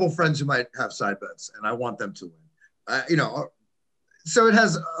have a couple of friends who might have side bets, and I want them to win. So it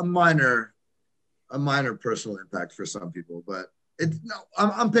has a minor personal impact for some people, but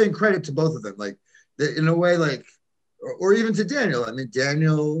I'm paying credit to both of them, in a way, or even to Daniel. I mean,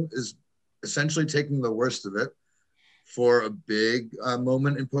 Daniel is essentially taking the worst of it for a big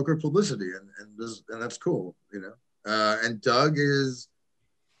moment in poker publicity, and that's cool, and Doug is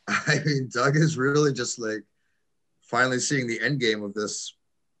really just finally seeing the end game of this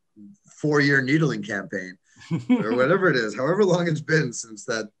 4-year needling campaign or whatever it is, however long it's been since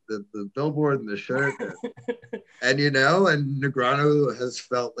the billboard and the shirt and Negreanu has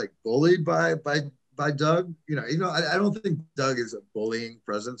felt bullied by Doug. I don't think Doug is a bullying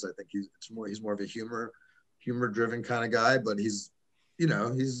presence. I think he's more of a humor driven kind of guy, but he's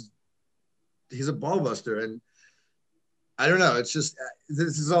a ball buster, and I don't know. It's just,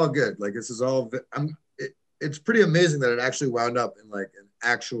 this is all good. It's pretty amazing that it actually wound up in an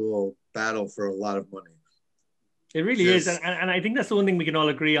actual battle for a lot of money. It really is. And I think that's the one thing we can all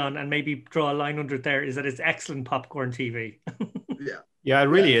agree on, and maybe draw a line under it there, is that it's excellent popcorn TV. Yeah, it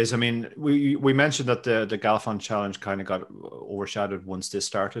really is. I mean, we mentioned that the Galfond challenge kind of got overshadowed once this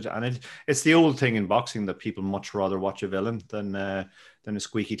started. And it's the old thing in boxing that people much rather watch a villain than a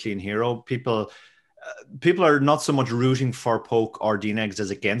squeaky clean hero. People are not so much rooting for Polk or D-Negs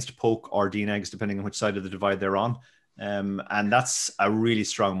as against Polk or D-Negs, depending on which side of the divide they're on. And that's a really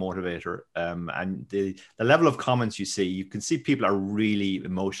strong motivator. And the level of comments you can see people are really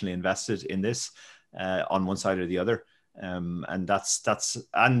emotionally invested in this on one side or the other. I mean,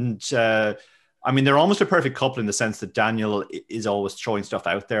 they're almost a perfect couple in the sense that Daniel is always throwing stuff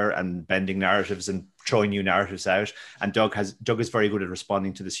out there and bending narratives and throwing new narratives out. And Doug is very good at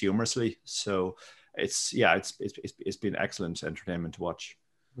responding to this humorously. So it's been excellent entertainment to watch.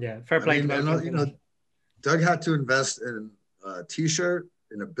 Yeah, fair play. Doug had to invest in a T-shirt,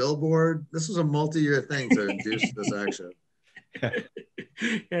 in a billboard. This was a multi-year thing to induce this action.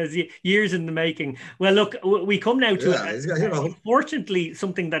 Yes, years in the making. Well, look, we come now to unfortunately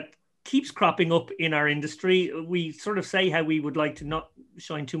something that keeps cropping up in our industry. We sort of say how we would like to not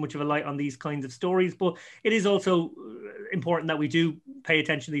shine too much of a light on these kinds of stories, but it is also important that we do pay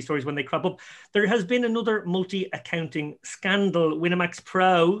attention to these stories when they crop up. There has been another multi-accounting scandal. Winamax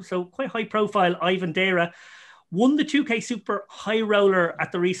Pro, so quite high profile, Ivan Deyra, won the 2K Super High Roller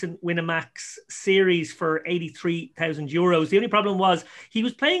at the recent Winamax series for €83,000. The only problem was he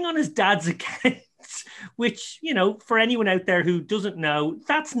was playing on his dad's account, which, for anyone out there who doesn't know,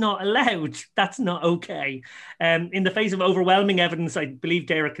 that's not allowed. That's not okay. In the face of overwhelming evidence, I believe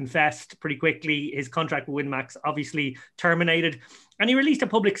Dara confessed pretty quickly. His contract with Winamax obviously terminated. And he released a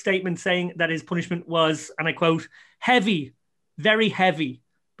public statement saying that his punishment was, and I quote, heavy, very heavy,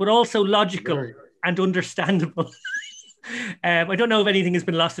 but also logical and understandable. I don't know if anything has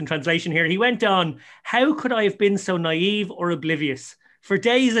been lost in translation here. He went on, how could I have been so naive or oblivious? For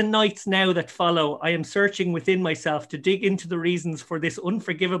days and nights now that follow, I am searching within myself to dig into the reasons for this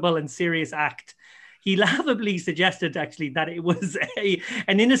unforgivable and serious act. He laughably suggested, actually, that it was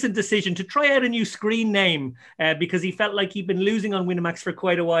an innocent decision to try out a new screen name because he felt like he'd been losing on Winamax for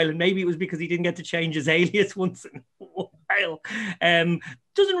quite a while, and maybe it was because he didn't get to change his alias once in a while.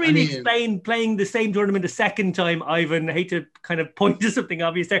 Doesn't really explain playing the same tournament a second time, Ivan. I hate to kind of point to something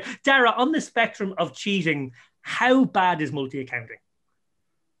obvious there. Dara, on the spectrum of cheating, how bad is multi-accounting?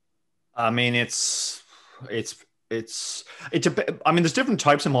 I mean, I mean, there's different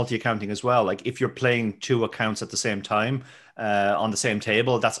types of multi-accounting as well. Like if you're playing two accounts at the same time on the same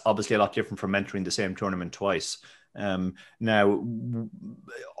table, that's obviously a lot different from entering the same tournament twice. But I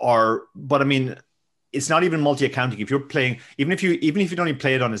mean, it's not even multi-accounting. If you're playing, even if you'd only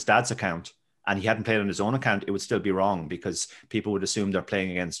played on his dad's account and he hadn't played on his own account, it would still be wrong because people would assume they're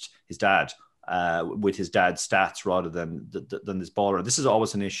playing against his dad with his dad's stats rather than this baller. This is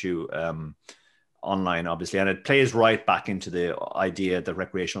always an issue online, obviously, and it plays right back into the idea that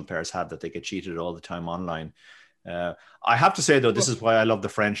recreational players have that they get cheated all the time online. I have to say though, this is why I love the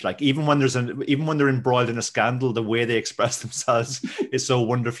French. Like even when they're embroiled in a scandal, the way they express themselves is so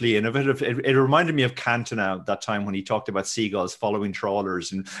wonderfully innovative. It reminded me of Cantona that time when he talked about seagulls following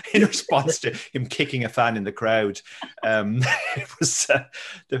trawlers, and in response to him kicking a fan in the crowd. It was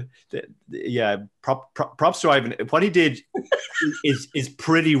props to Ivan. What he did is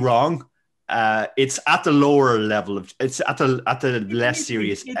pretty wrong. It's at the lower level of, it's at the less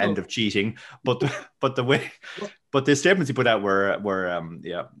serious end of cheating, but the statements he put out were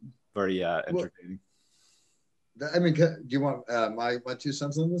very entertaining. I mean, do you want my 2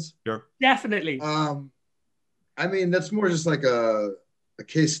 cents on this? Sure, definitely. I mean, that's more just like a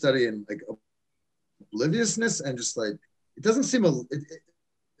case study in like obliviousness, and just like it doesn't seem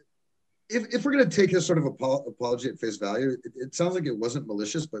if we're gonna take his sort of apology at face value, it sounds like it wasn't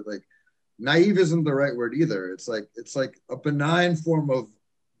malicious, but like naive isn't the right word either. It's like a benign form of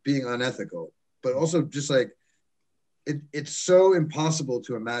being unethical, but also just like it's so impossible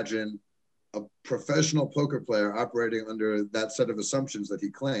to imagine a professional poker player operating under that set of assumptions that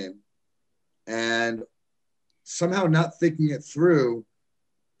he claimed and somehow not thinking it through.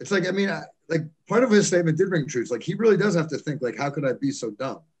 It's like, I mean, like part of his statement did ring true. It's like he really does have to think like, how could I be so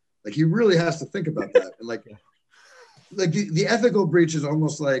dumb? Like he really has to think about that. And like the ethical breach is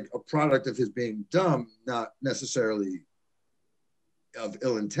almost like a product of his being dumb, not necessarily of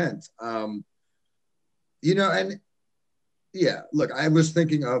ill intent. And yeah, look, I was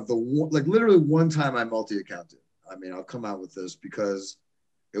thinking of literally one time I multi-accounted. I mean, I'll come out with this because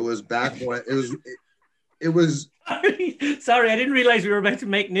it was back when it was. Sorry, I didn't realize we were about to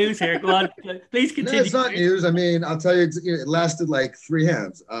make news here. Go on, please continue. No, it's not news. I mean, I'll tell you, it lasted like 3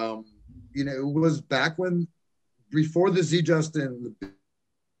 hands. It was back when, before the the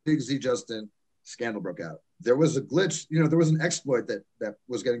big Z Justin scandal broke out. There was a glitch, there was an exploit that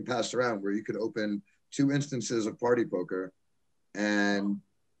was getting passed around where you could open 2 instances of party poker and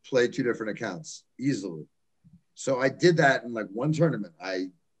play 2 different accounts easily. So I did that in like one tournament. I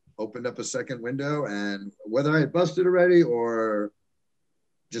opened up a second window, and whether I had busted already or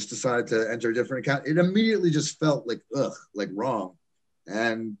just decided to enter a different account, it immediately just felt like wrong.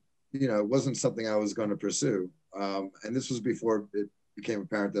 And, it wasn't something I was going to pursue. And this was before it became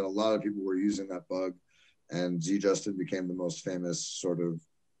apparent that a lot of people were using that bug, and Z Justin became the most famous sort of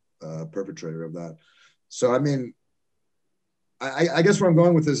perpetrator of that. So, I mean, I guess where I'm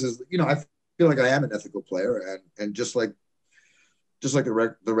going with this is, I feel like I am an ethical player, and just like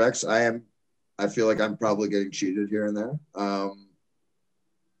the Rex, I feel like I'm probably getting cheated here and there.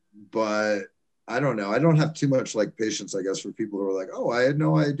 But I don't know. I don't have too much like patience, I guess, for people who are like, oh, I had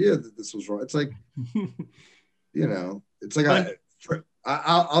no idea that this was wrong. It's like, it's like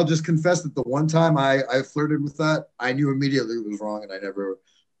I'll just confess that the one time I flirted with that, I knew immediately it was wrong, and I never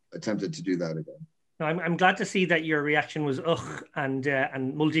attempted to do that again. No, I'm glad to see that your reaction was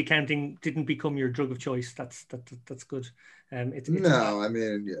and multi-counting didn't become your drug of choice. That's good. It's I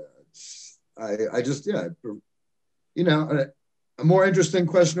mean, yeah, I just a more interesting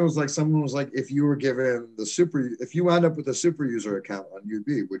question was like, someone was like, if you were given if you wound up with a super user account on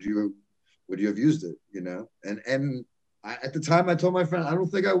UB, would you have used it? And at the time I told my friend, I don't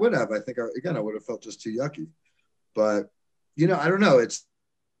think I would have. I think I would have felt just too yucky. But I don't know. It's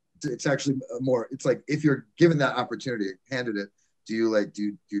actually more. It's like, if you're given that opportunity, handed it, do you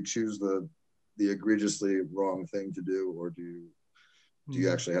choose the egregiously wrong thing to do, or do you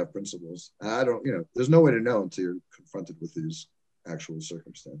actually have principles? I don't. There's no way to know until you're confronted with these actual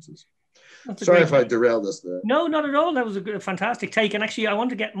circumstances. Sorry if I derailed us there. No, not at all. That was a fantastic take. And actually, I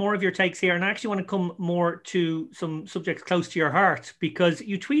want to get more of your takes here. And I actually want to come more to some subjects close to your heart, because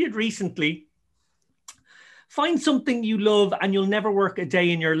you tweeted recently, find something you love and you'll never work a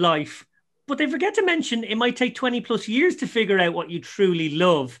day in your life. But they forget to mention it might take 20 plus years to figure out what you truly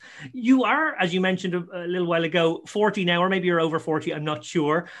love. You are, as you mentioned a little while ago, 40 now, or maybe you're over 40, I'm not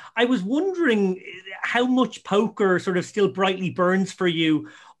sure. I was wondering how much poker sort of still brightly burns for you,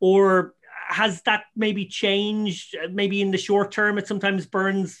 or has that maybe changed? Maybe in the short term, it sometimes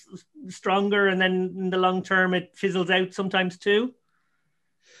burns stronger, and then in the long term, it fizzles out sometimes too?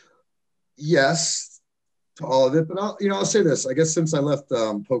 Yes, to all of it. But I'll say this. I guess since I left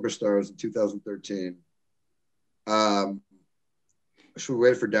Poker Stars in 2013, should we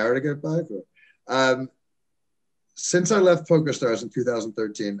wait for Dara to get back? Since I left Poker Stars in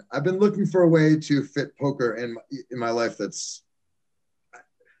 2013, I've been looking for a way to fit poker in my life that's,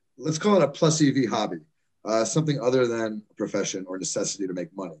 let's call it a plus EV hobby, something other than a profession or necessity to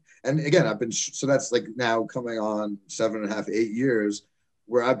make money. And again, so that's like now coming on 7.5, 8 years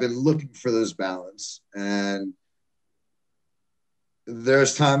where I've been looking for this balance. And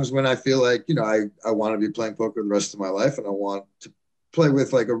there's times when I feel like, I want to be playing poker the rest of my life, and I want to play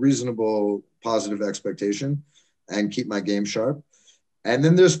with like a reasonable, positive expectation and keep my game sharp. And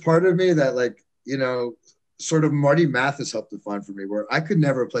then there's part of me that sort of Marty Mathis helped define for me, where I could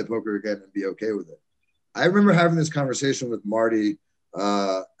never play poker again and be okay with it. I remember having this conversation with Marty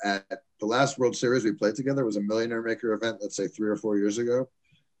at the last World Series we played together. It was a Millionaire Maker event, let's say 3 or 4 years ago.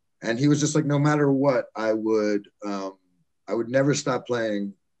 And he was just like, no matter what, I would never stop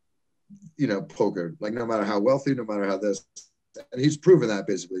playing, poker, like no matter how wealthy, no matter how this. And he's proven that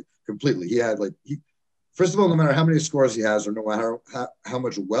basically completely. First of all, no matter how many scores he has, or no matter how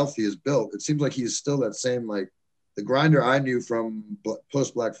much wealth he has built, it seems like he's still that same, like the grinder I knew from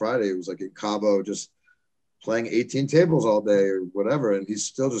post Black Friday. It was like in Cabo, just playing 18 tables all day or whatever. And he's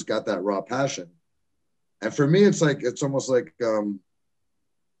still just got that raw passion. And for me, it's almost like,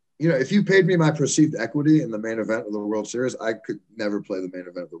 if you paid me my perceived equity in the main event of the World Series, I could never play the main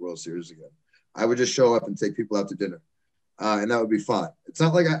event of the World Series again. I would just show up and take people out to dinner. And that would be fine. It's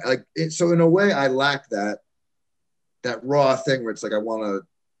not like so in a way I lack that raw thing where it's like, I want to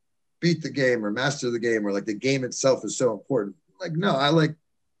beat the game or master the game, or like the game itself is so important. Like, no, I like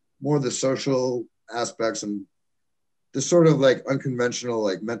more the social aspects and the sort of like unconventional,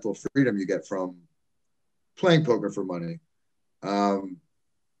 like mental freedom you get from playing poker for money.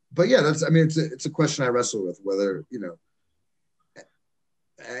 But yeah, it's a question I wrestle with, whether,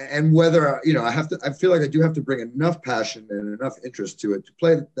 and whether, I feel like I do have to bring enough passion and enough interest to it to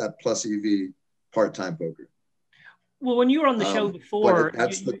play that plus EV part-time poker. Well, when you were on the show before,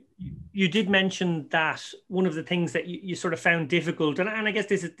 you did mention that one of the things that you sort of found difficult, and I guess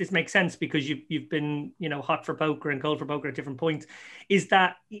this makes sense because you've been, hot for poker and cold for poker at different points, is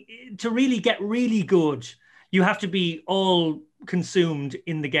that to really get really good, you have to be all consumed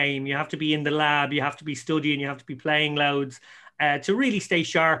in the game. You have to be in the lab, you have to be studying, you have to be playing loads. To really stay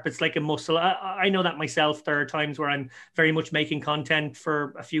sharp, it's like a muscle. I know that myself. There are times where I'm very much making content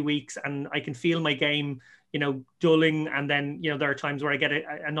for a few weeks and I can feel my game, dulling. And then, there are times where I get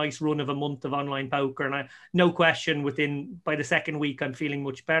a nice run of a month of online poker, and no question, by the second week, I'm feeling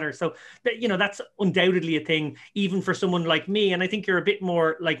much better. So, that's undoubtedly a thing, even for someone like me. And I think you're a bit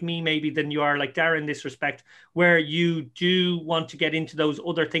more like me maybe than you are like Dara in this respect, where you do want to get into those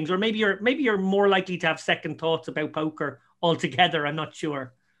other things, or maybe you're more likely to have second thoughts about poker altogether. I'm not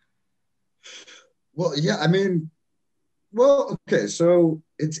sure. Well, yeah, okay. So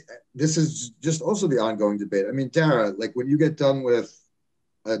this is just also the ongoing debate. Dara, like when you get done with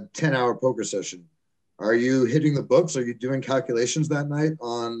a 10-hour poker session, are you hitting the books? Are you doing calculations that night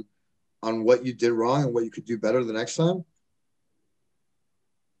on what you did wrong and what you could do better the next time?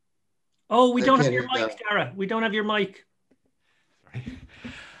 Oh, we don't have your mic, Dara. We don't have your mic.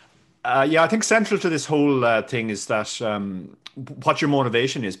 Yeah, I think central to this whole thing is that what your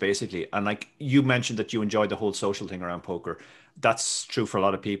motivation is, basically. And like you mentioned that you enjoyed the whole social thing around poker. That's true for a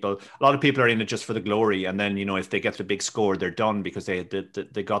lot of people. A lot of people are in it just for the glory. And then, if they get the big score, they're done because they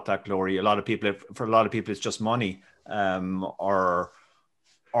got that glory. For a lot of people, it's just money or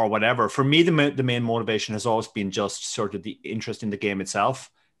whatever. For me, the main motivation has always been just sort of the interest in the game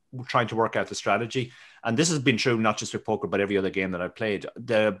itself, trying to work out the strategy. And this has been true not just with poker, but every other game that I've played.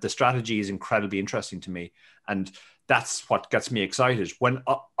 The strategy is incredibly interesting to me. And that's what gets me excited. When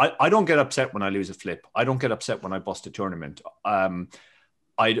I don't get upset when I lose a flip. I don't get upset when I bust a tournament. I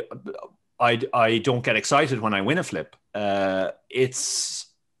don't get excited when I win a flip.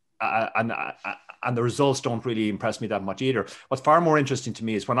 and the results don't really impress me that much either. What's far more interesting to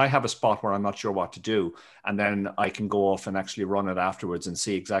me is when I have a spot where I'm not sure what to do, and then I can go off and actually run it afterwards and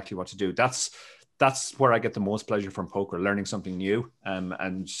see exactly what to do. That's where I get the most pleasure from poker, learning something new,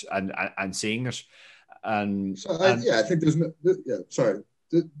 and seeing it. And so I think there's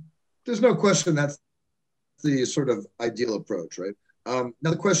no question that's the sort of ideal approach, right? Now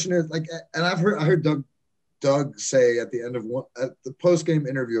the question is like, and I heard Doug say at the end of the post game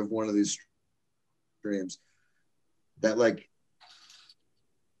interview of one of these streams that like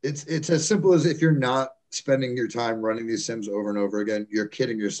it's as simple as if you're not spending your time running these sims over and over again, you're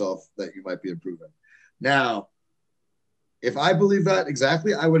kidding yourself that you might be improving. Now, if I believe that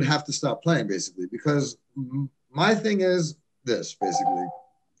exactly, I would have to stop playing basically, because my thing is this basically.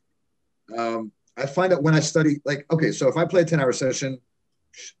 I find that when I study, like, okay, so if I play a 10-hour session,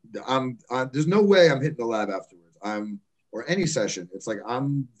 there's no way I'm hitting the lab afterwards. Or any session, it's like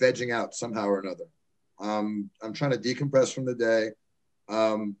I'm vegging out somehow or another. I'm trying to decompress from the day.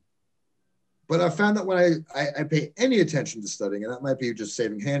 But I found that when I pay any attention to studying, and that might be just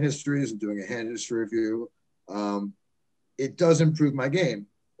saving hand histories and doing a hand history review, it does improve my game.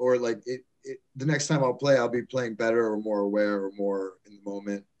 Or like the next time I'll play, I'll be playing better or more aware or more in the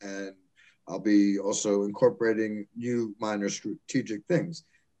moment. And I'll be also incorporating new minor strategic things.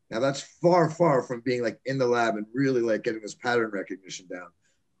 Now that's far, far from being like in the lab and really like getting this pattern recognition down.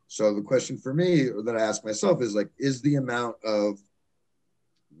 So the question for me, or that I ask myself, is like, is the amount of,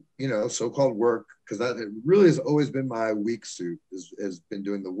 so-called work, because that really has always been my weak suit, has been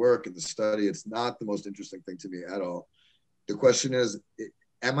doing the work and the study. It's not the most interesting thing to me at all. The question is,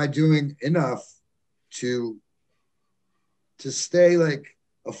 am I doing enough to stay like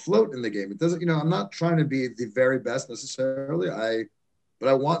afloat in the game? It doesn't, I'm not trying to be the very best necessarily. But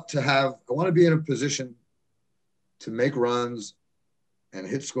I want to be in a position to make runs and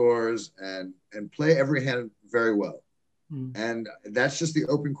hit scores and play every hand very well. And that's just the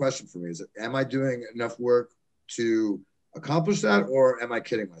open question for me, is am I doing enough work to accomplish that, or am I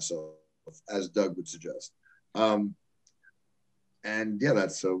kidding myself, as Doug would suggest? And yeah, it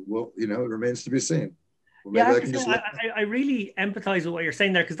remains to be seen. Well, I really empathize with what you're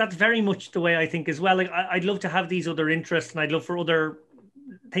saying there, because that's very much the way I think as well. Like I'd love to have these other interests, and I'd love for other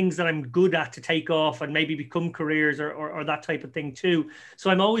things that I'm good at to take off and maybe become careers or that type of thing too. So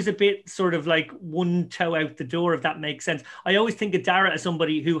I'm always a bit sort of like one toe out the door, if that makes sense. I always think of Dara as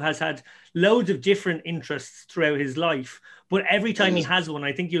somebody who has had loads of different interests throughout his life, but every time he has one,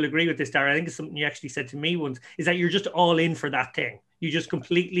 I think you'll agree with this, Dara, I think it's something you actually said to me once, is that you're just all in for that thing. You just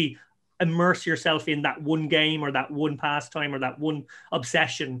completely immerse yourself in that one game or that one pastime or that one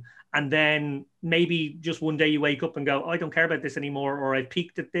obsession. And then maybe just one day you wake up and go, I don't care about this anymore, or I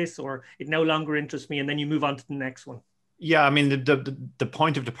peaked at this, or it no longer interests me. And then you move on to the next one. Yeah, I mean, the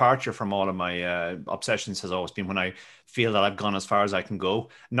point of departure from all of my obsessions has always been when I feel that I've gone as far as I can go,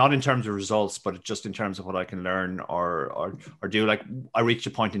 not in terms of results, but just in terms of what I can learn or do. Like I reached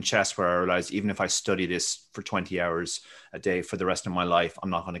a point in chess where I realized even if I study this for 20 hours a day for the rest of my life, I'm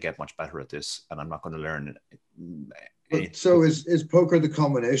not going to get much better at this, and I'm not going to learn it. So is poker the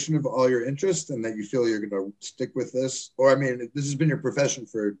culmination of all your interests, and that you feel you're going to stick with this? Or, I mean, this has been your profession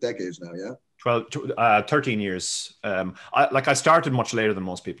for decades now, yeah? 13 years. I started much later than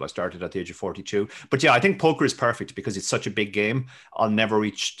most people. I started at the age of 42. But yeah, I think poker is perfect because it's such a big game. I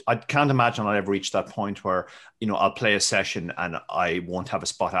can't imagine I'll ever reach that point where, I'll play a session and I won't have a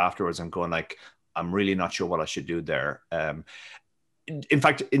spot afterwards. I'm going like, I'm really not sure what I should do there. In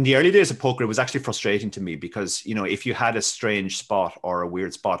fact, in the early days of poker, it was actually frustrating to me because, if you had a strange spot or a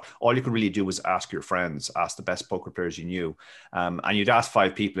weird spot, all you could really do was ask your friends, ask the best poker players you knew. And you'd ask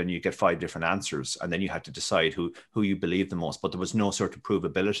 5 people and you'd get 5 different answers. And then you had to decide who you believed the most, but there was no sort of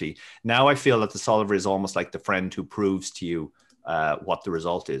provability. Now I feel that the solver is almost like the friend who proves to you what the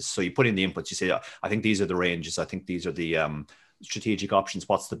result is. So you put in the inputs, you say, I think these are the ranges. I think these are the strategic options.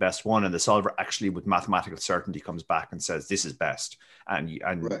 What's the best one? And the solver actually with mathematical certainty comes back and says, this is best. And you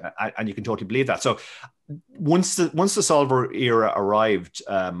can totally believe that. So once the solver era arrived,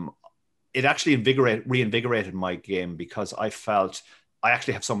 it actually reinvigorated my game because I felt I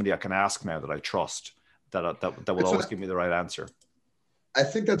actually have somebody I can ask now that I trust that will always give me the right answer. I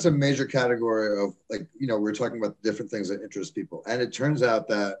think that's a major category of we're talking about different things that interest people. And it turns out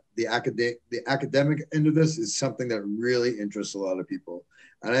that the academic end of this is something that really interests a lot of people.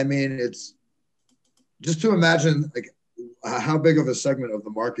 And I mean, it's just to imagine like how big of a segment of the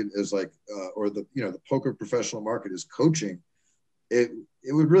market is the poker professional market is coaching. It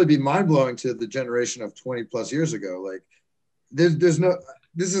would really be mind blowing to the generation of 20 plus years ago. Like there's no,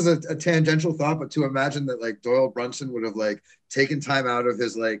 this is a tangential thought, but to imagine that like Doyle Brunson would have like taken time out of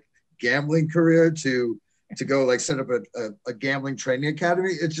his like gambling career to go like set up a gambling training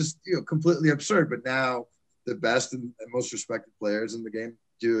academy. It's just, completely absurd. But now the best and most respected players in the game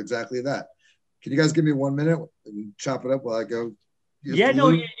do exactly that. Can you guys give me 1 minute and chop it up while I go? Yeah, no,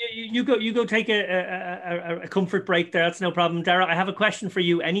 you go take a comfort break there. That's no problem. Dara, I have a question for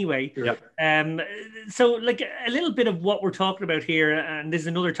you anyway. Yep. So like a little bit of what we're talking about here, and this is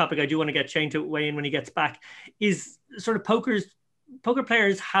another topic I do want to get Shane to weigh in when he gets back, is sort of poker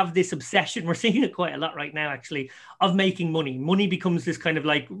players have this obsession. We're seeing it quite a lot right now, actually, of making money. Money becomes this kind of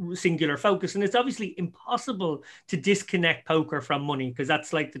like singular focus. And it's obviously impossible to disconnect poker from money because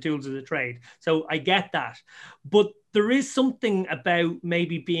that's like the tools of the trade. So I get that. But there is something about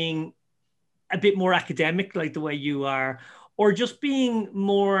maybe being a bit more academic, like the way you are, or just being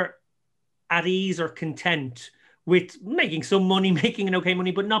more at ease or content with making some money, making an okay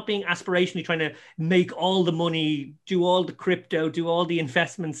money, but not being aspirationally trying to make all the money, do all the crypto, do all the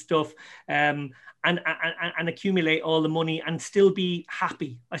investment stuff, and accumulate all the money and still be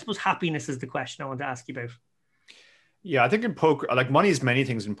happy. I suppose happiness is the question I want to ask you about. Yeah, I think in poker, like money is many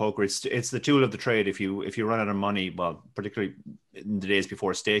things in poker. It's the tool of the trade. If you run out of money, well, particularly in the days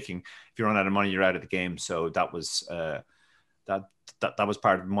before staking, if you run out of money, you're out of the game. So that was that was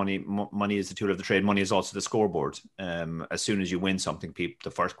part of money. Money is the tool of the trade. Money is also the scoreboard. As soon as you win something,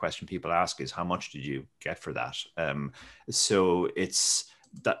 the first question people ask is, how much did you get for that? So it's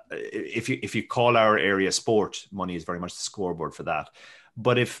that if you call our area sport, money is very much the scoreboard for that.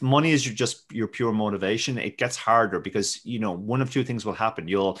 But if money is just your pure motivation, it gets harder because, one of two things will happen.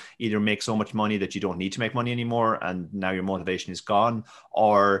 You'll either make so much money that you don't need to make money anymore, and now your motivation is gone,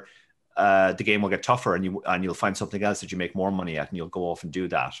 or the game will get tougher and you'll find something else that you make more money at, and you'll go off and do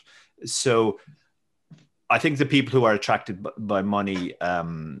that. So I think the people who are attracted by money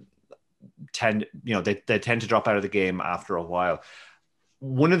tend to drop out of the game after a while.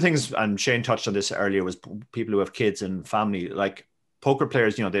 One of the things, and Shane touched on this earlier, was people who have kids and family. Like poker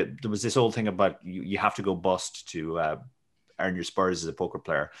players, there was this old thing about you have to go bust to earn your spurs as a poker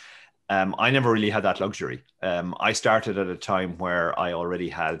player. I never really had that luxury. I started at a time where I already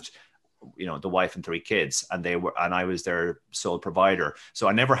had, the wife and 3 kids, and I was their sole provider. So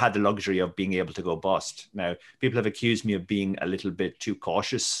I never had the luxury of being able to go bust. Now, people have accused me of being a little bit too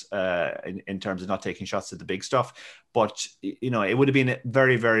cautious in terms of not taking shots at the big stuff. But, it would have been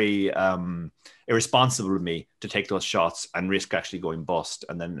very, very irresponsible of me to take those shots and risk actually going bust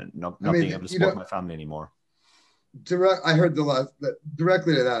and then not being able to support my family anymore. I heard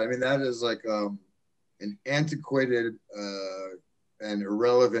directly to that. I mean, that is like an antiquated and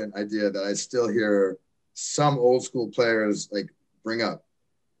irrelevant idea that I still hear some old school players like bring up.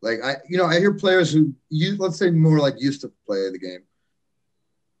 Like I hear players who let's say more like used to play the game.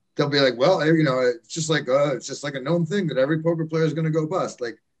 They'll be like, well, it's just like a known thing that every poker player is going to go bust.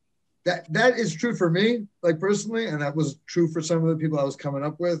 Like that is true for me, like personally, and that was true for some of the people I was coming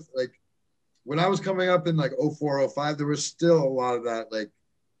up with. Like when I was coming up in like 04, 05, there was still a lot of that, like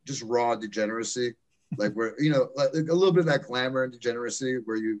just raw degeneracy. Like where, like a little bit of that glamour and degeneracy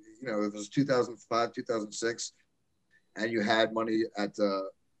where if it was 2005, 2006, and you had money at,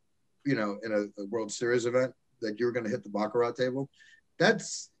 in a World Series event, that you were going to hit the Baccarat table.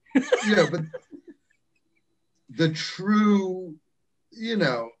 That's, but the true,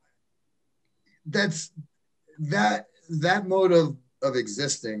 that's that mode of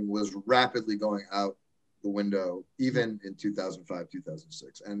existing was rapidly going out the window, even in 2005,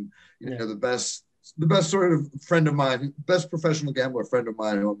 2006. And, the best sort of friend of mine, best professional gambler friend of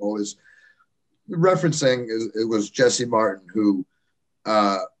mine, who I'm always referencing, it was Jesse Martin, who,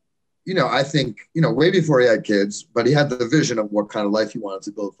 I think, way before he had kids, but he had the vision of what kind of life he wanted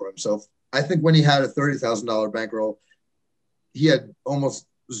to build for himself. I think when he had a $30,000 bankroll, he had almost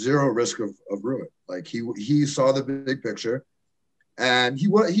zero risk of ruin. Like he saw the big picture, and he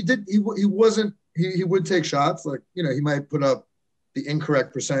would take shots. Like, he might put up the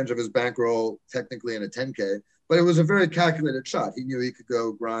incorrect percentage of his bankroll technically in a 10K, but it was a very calculated shot. He knew he could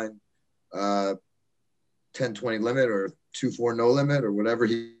go grind 10-20 limit or 2-4 no limit or whatever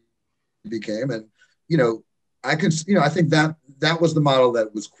he became. And, I think that was the model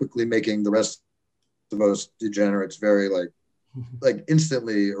that was quickly making the rest of us degenerates very like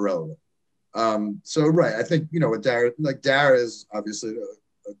instantly irrelevant. So, right. I think, with Dara, like Dara is obviously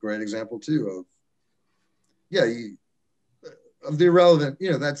a great example too of the irrelevant,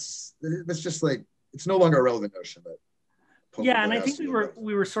 that's just like, it's no longer a relevant notion that. And I think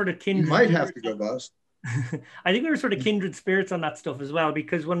we were sort of kindred. You might have to go bust. I think we were sort of kindred spirits on that stuff as well,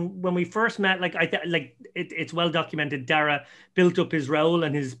 because when we first met, it's well documented, Dara built up his role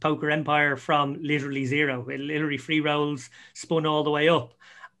and his poker empire from literally zero. It literally free rolls, spun all the way up.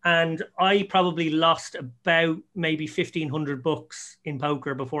 And I probably lost about maybe $1,500 in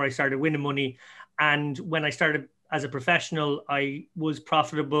poker before I started winning money. And when I started as a professional, I was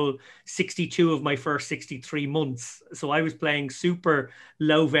profitable 62 of my first 63 months. So I was playing super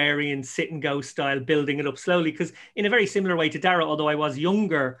low variance, sit and go style, building it up slowly. Because in a very similar way to Dara, although I was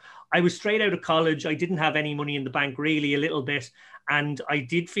younger, I was straight out of college. I didn't have any money in the bank, really, a little bit. And I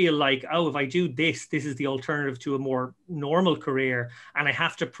did feel like, oh, if I do this, this is the alternative to a more normal career. And I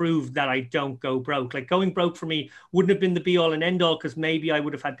have to prove that I don't go broke. Like going broke for me wouldn't have been the be all and end all, because maybe I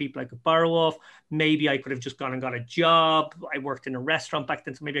would have had people I could borrow off. Maybe I could have just gone and got a job. I worked in a restaurant back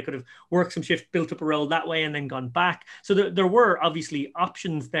then, so maybe I could have worked some shift, built up a role that way and then gone back. So there were obviously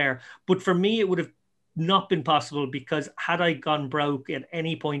options there. But for me, it would have not been possible, because had I gone broke at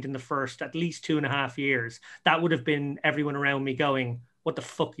any point in the first at least 2.5 years, that would have been everyone around me going, what the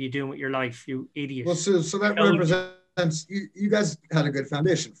fuck are you doing with your life, you idiot? Well, so that represents you guys had a good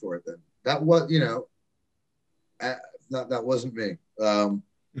foundation for it then. That was, that wasn't me. And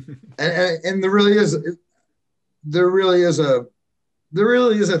there really is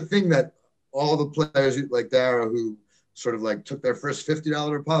a thing that all the players like Dara, who sort of like took their first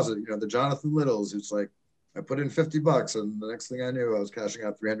 $50 deposit, the Jonathan Littles, who's like, I put in $50 and the next thing I knew I was cashing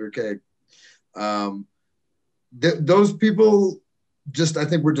out $300K. Those people just, I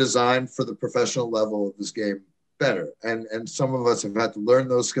think, were designed for the professional level of this game better. And some of us have had to learn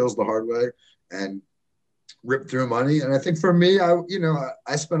those skills the hard way and rip through money. And I think for me, I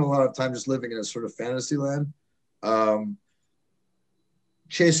spent a lot of time just living in a sort of fantasy land.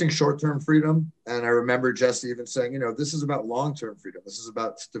 Chasing short-term freedom. And I remember Jesse even saying, this is about long-term freedom. This is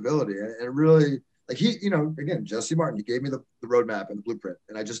about stability. And really, like again, Jesse Martin, he gave me the roadmap and the blueprint.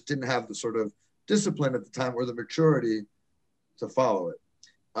 And I just didn't have the sort of discipline at the time or the maturity to follow it.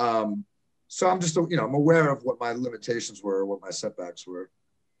 So I'm just, I'm aware of what my limitations were, what my setbacks were.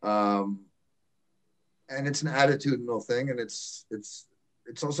 And it's an attitudinal thing. And it's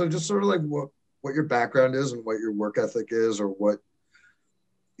also just sort of like what your background is and what your work ethic is, or what,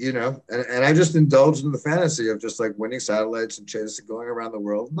 and I just indulged in the fantasy of just like winning satellites and chasing, going around the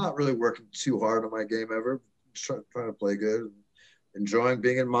world, not really working too hard on my game ever, trying to play good, enjoying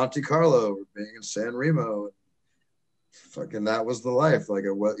being in Monte Carlo or being in San Remo. Fucking, that was the life. Like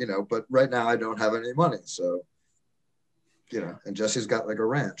it was, but right now I don't have any money. So, and Jesse's got like a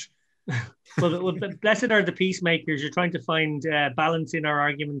ranch. Well, blessed are the peacemakers. You're trying to find balance in our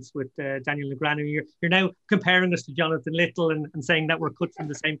arguments with Daniel Negreanu. You're now comparing us to Jonathan Little and saying that we're cut from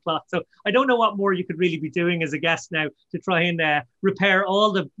the same cloth. So I don't know what more you could really be doing as a guest now to try and repair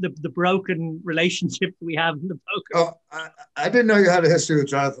all the broken relationship that we have in the poker. Oh, I didn't know you had a history with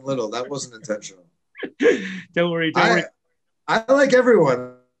Jonathan Little. That wasn't intentional. Don't worry. I like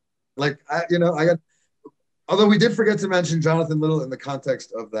everyone. Like I got. Although we did forget to mention Jonathan Little in the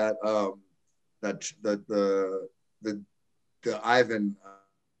context of that, the Ivan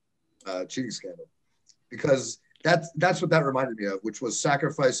cheating scandal, because that's what that reminded me of, which was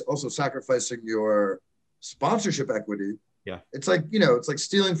sacrificing your sponsorship equity. Yeah, it's like it's like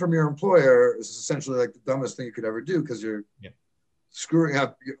stealing from your employer is essentially like the dumbest thing you could ever do, because you're screwing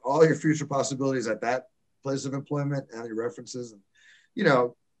up all your future possibilities at that place of employment and your references, and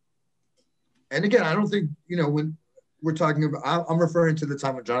And again, I don't think, when we're talking about, I'm referring to the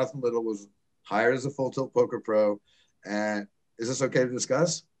time when Jonathan Little was hired as a full tilt poker pro. And is this okay to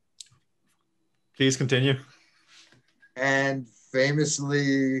discuss? Please continue. And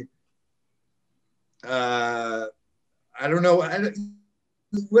famously, I don't know,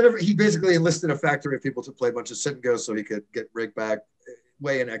 whatever, he basically enlisted a factory of people to play a bunch of sit and go so he could get raked back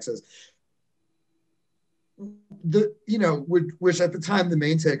way in excess. Which at the time, the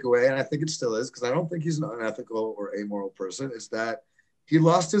main takeaway, and I think it still is, because I don't think he's an unethical or amoral person, is that he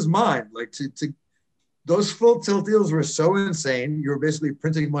lost his mind. Like to those full tilt deals were so insane. You were basically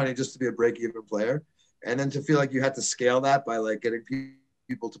printing money just to be a break-even player, and then to feel like you had to scale that by like getting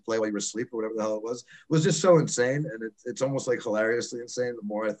people to play while you were asleep or whatever the hell it was just so insane. And it's almost like hilariously insane the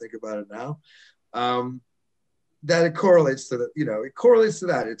more I think about it now. That it correlates to it correlates to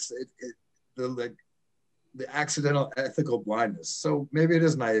that. It's the accidental ethical blindness. So maybe it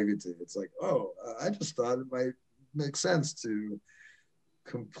is naivety. It's like, I just thought it might make sense to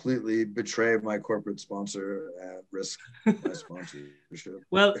completely betray my corporate sponsor and risk my sponsorship.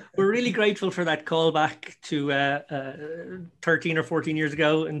 Well, we're really grateful for that callback to 13 or 14 years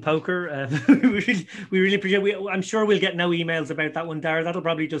ago in poker. We really appreciate it. I'm sure we'll get no emails about that one, Dara. That'll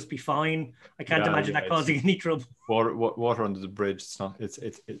probably just be fine. I can't imagine that causing any trouble. Water under the bridge.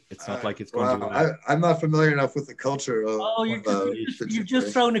 It's not like it's going to. I'm not familiar enough with the culture of. You've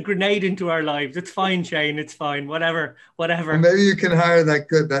just thrown a grenade into our lives. It's fine, Shane. It's fine. Whatever. Well, maybe you can hire that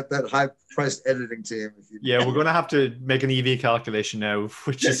good, that high priced editing team. Yeah, we're going to have to make an EV calculation now,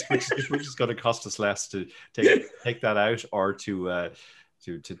 which is going to cost us less to take that out or to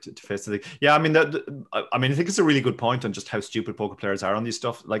face the thing. Yeah, I mean I think it's a really good point on just how stupid poker players are on these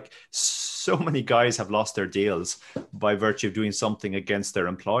stuff. Like, so many guys have lost their deals by virtue of doing something against their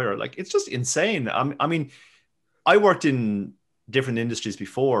employer. Like, it's just insane. I mean, I worked in different industries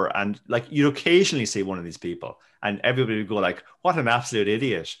before, and like, you'd occasionally see one of these people and everybody would go like, what an absolute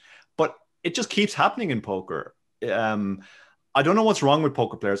idiot. But it just keeps happening in poker. I don't know what's wrong with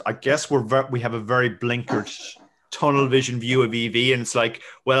poker players. I guess we have a very blinkered tunnel vision view of EV, and it's like,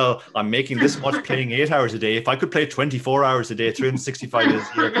 well, I'm making this much playing 8 hours a day. If I could play 24 hours a day, 365 days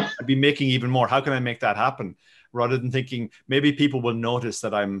a year, I'd be making even more. How can I make that happen? Rather than thinking maybe people will notice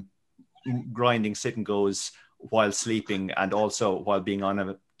that I'm grinding sit and goes while sleeping and also while being on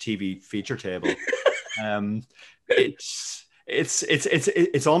a TV feature table.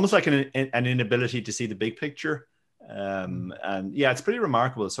 It's almost like an inability to see the big picture. And yeah, it's pretty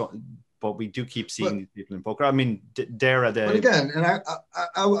remarkable. So, but we do keep seeing these people in poker. I mean, Deyra. But again, and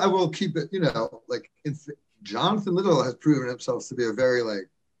I will keep it, like, Jonathan Little has proven himself to be a very, like,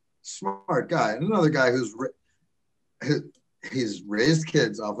 smart guy, and another guy he's raised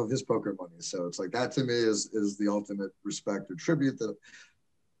kids off of his poker money. So it's like, that to me is the ultimate respect or tribute.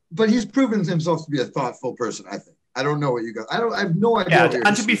 But he's proven himself to be a thoughtful person, I think. I don't know what you got. I have no idea. Yeah,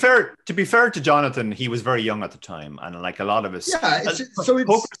 and to be fair to Jonathan, he was very young at the time, and like a lot of us. Yeah, poker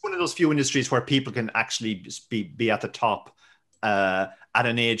is one of those few industries where people can actually be at the top at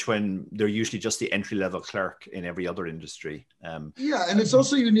an age when they're usually just the entry level clerk in every other industry. Yeah, and it's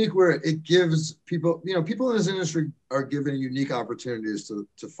also unique where it gives people, people in this industry are given unique opportunities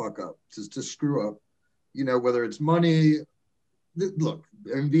to fuck up, to screw up, whether it's money. Look,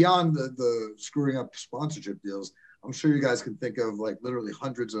 and beyond the screwing up sponsorship deals, I'm sure you guys can think of like literally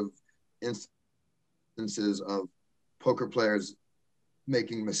hundreds of instances of poker players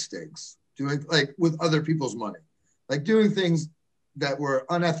making mistakes, doing like with other people's money, like doing things that were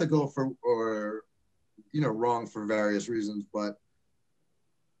unethical or wrong for various reasons, but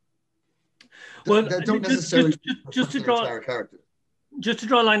that don't necessarily just to draw entire character. Just to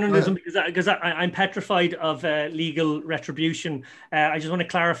draw a line on this one, because I'm petrified of legal retribution. I just want to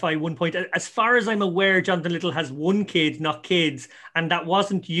clarify one point. As far as I'm aware, Jonathan Little has one kid, not kids. And that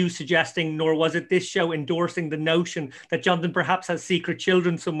wasn't you suggesting, nor was it this show endorsing the notion that Jonathan perhaps has secret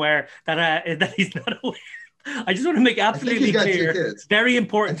children somewhere that he's not aware. I just want to make absolutely clear. It's very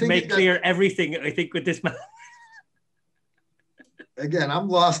important to make clear everything, I think, with this man. Again, I'm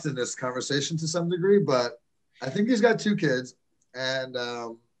lost in this conversation to some degree, but I think he's got 2 kids. And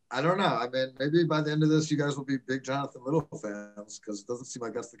I don't know. I mean, maybe by the end of this, you guys will be big Jonathan Little fans, because it doesn't seem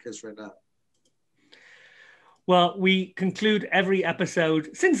like that's the case right now. Well, we conclude every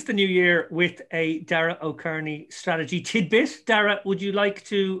episode since the new year with a Dara O'Kearney strategy tidbit. Dara, would you like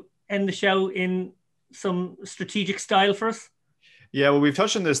to end the show in some strategic style for us? Yeah, well, we've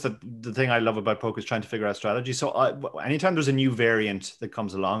touched on this. The thing I love about poker is trying to figure out strategy. So anytime there's a new variant that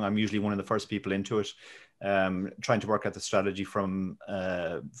comes along, I'm usually one of the first people into it. Trying to work out the strategy from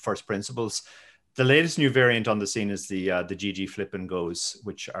first principles. The latest new variant on the scene is the GG flip and goes,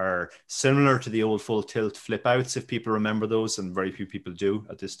 which are similar to the old full tilt flip outs, if people remember those, and very few people do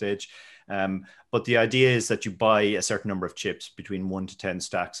at this stage. But the idea is that you buy a certain number of chips between 1 to 10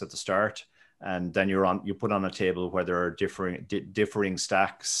 stacks at the start, and then you put on a table where there are differing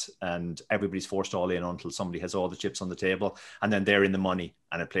stacks, and everybody's forced all in until somebody has all the chips on the table, and then they're in the money,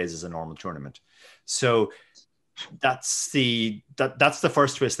 and it plays as a normal tournament. So that's the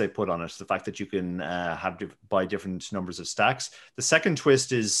first twist they put on it, the fact that you can buy different numbers of stacks. The second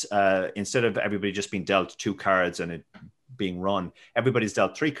twist is instead of everybody just being dealt 2 cards and it being run, everybody's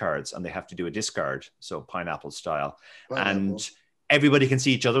dealt 3 cards and they have to do a discard, so pineapple style. And everybody can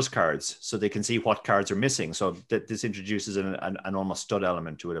see each other's cards, so they can see what cards are missing. So this introduces an almost stud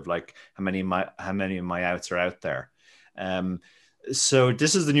element to it, of like how many of my outs are out there. So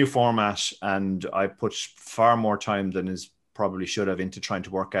this is the new format, and I put far more time than is probably should have into trying to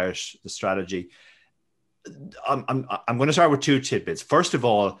work out the strategy. I'm going to start with 2 tidbits. First of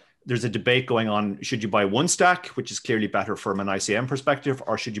all, there's a debate going on: should you buy 1 stack, which is clearly better from an ICM perspective,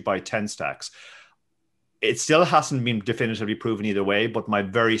 or should you buy 10 stacks? It still hasn't been definitively proven either way, but my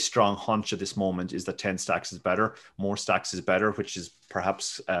very strong hunch at this moment is that 10 stacks is better. More stacks is better, which is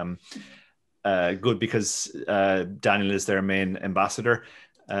perhaps good because Daniel is their main ambassador.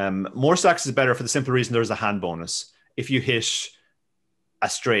 More stacks is better for the simple reason there's a hand bonus. If you hit a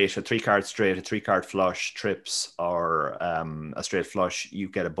straight, a 3-card straight, a 3-card flush, trips, or a straight flush, you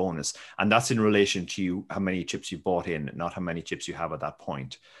get a bonus. And that's in relation to how many chips you bought in, not how many chips you have at that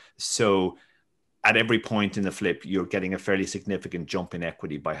point. So at every point in the flip, you're getting a fairly significant jump in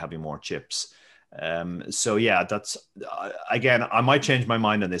equity by having more chips. So yeah, that's again, I might change my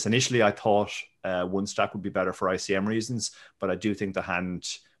mind on this. Initially, I thought one stack would be better for ICM reasons, but I do think the hand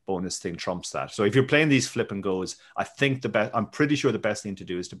bonus thing trumps that. So if you're playing these flip and goes, I think I'm pretty sure the best thing to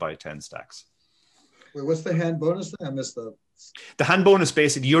do is to buy 10 stacks. Wait, what's the hand bonus thing? I missed that. The hand bonus,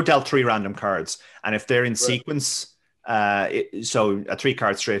 basically, you're dealt 3 random cards, and if they're in sequence, so a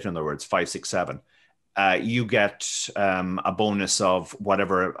 3-card straight, in other words, 5, 6, 7, you get a bonus of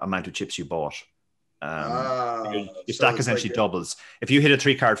whatever amount of chips you bought. Your stack essentially doubles. If you hit a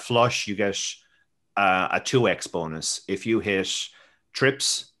 3-card flush, you get a 2x bonus. If you hit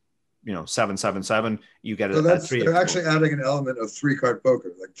trips, 7, 7, 7, you get a 3x. They're actually adding an element of 3-card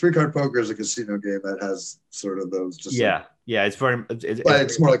poker. Like 3-card poker is a casino game that has sort of those. Just it's very.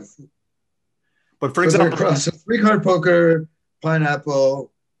 It's more like. But for example, across 3-card poker,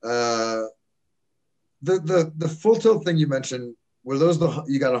 pineapple, the full tilt thing you mentioned. Were those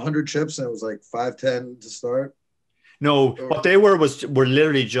you got 100 chips and it was like 5, 10 to start? No, what they were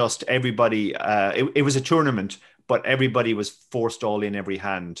literally just everybody. It was a tournament, but everybody was forced all in every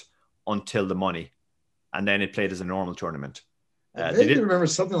hand until the money, and then it played as a normal tournament. I vaguely remember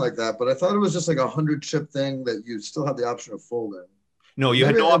something like that, but I thought it was just like a 100 chip thing that you still had the option of folding. No, you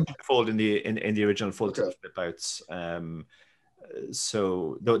had no option to fold in the original full tilt flip outs.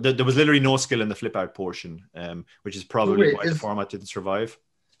 So there was literally no skill in the flip out portion, which is probably why the format didn't survive.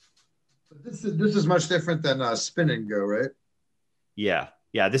 This is much different than spin and go, right? Yeah,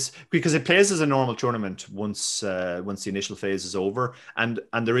 this because it plays as a normal tournament once the initial phase is over, and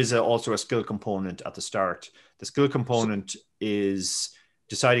there is also a skill component at the start. The skill component is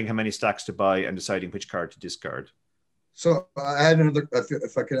deciding how many stacks to buy and deciding which card to discard. So I had another.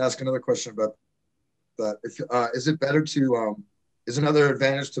 If I could ask another question about that, is it better to is another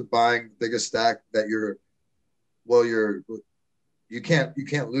advantage to buying biggest stack that you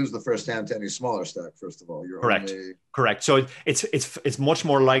can't lose the first hand to any smaller stack. First of all, correct. So it's much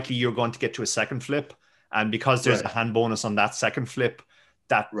more likely you're going to get to a second flip, and because there's a hand bonus on that second flip,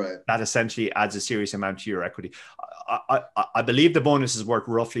 that essentially adds a serious amount to your equity. I believe the bonus is worth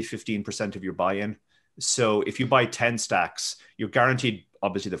roughly 15% of your buy-in. So if you buy 10 stacks, you're guaranteed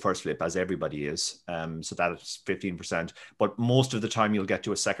obviously the first flip, as everybody is. So that's 15%. But most of the time you'll get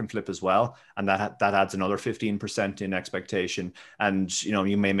to a second flip as well. And that adds another 15% in expectation. And,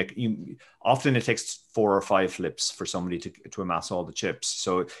 you may often it takes 4 or 5 flips for somebody to amass all the chips.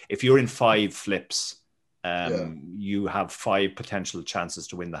 So if you're in 5 flips, you have 5 potential chances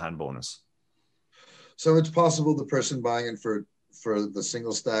to win the hand bonus. So it's possible the person buying in for the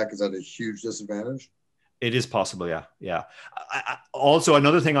single stack is at a huge disadvantage? It is possible, yeah. Also,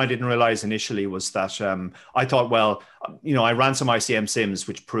 another thing I didn't realize initially was that I thought, I ran some ICM sims,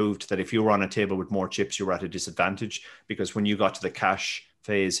 which proved that if you were on a table with more chips, you were at a disadvantage, because when you got to the cash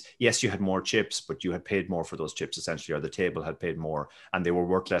phase, yes, you had more chips, but you had paid more for those chips, essentially, or the table had paid more, and they were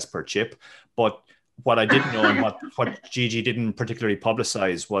worth less per chip. But what I didn't know, and what GG didn't particularly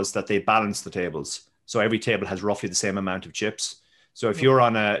publicize, was that they balanced the tables. So every table has roughly the same amount of chips. So if you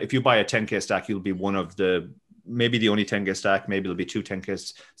buy a 10K stack, you'll be one of maybe the only 10K stack, maybe there'll be 2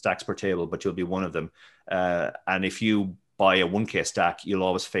 10K stacks per table, but you'll be one of them. And if you buy a 1K stack, you'll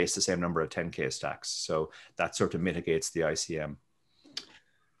always face the same number of 10K stacks. So that sort of mitigates the ICM.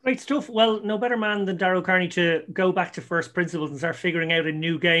 Great stuff. Well, no better man than Dara Carney to go back to first principles and start figuring out a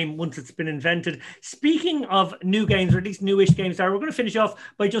new game once it's been invented. Speaking of new games, or at least newish games, Dara, we're going to finish off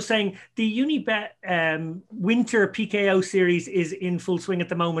by just saying the Unibet Winter PKO series is in full swing at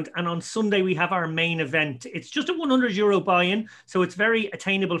the moment. And on Sunday, we have our main event. It's just a €100 buy-in, so it's very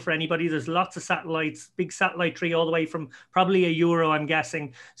attainable for anybody. There's lots of satellites, big satellite tree all the way from probably €1, I'm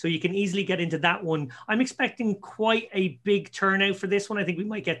guessing. So you can easily get into that one. I'm expecting quite a big turnout for this one. I think we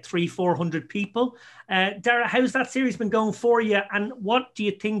might get 300-400 people. Dara, how's that series been going for you? And what do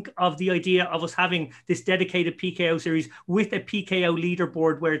you think of the idea of us having this dedicated PKO series with a PKO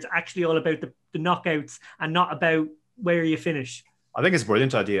leaderboard where it's actually all about the knockouts and not about where you finish? I think it's a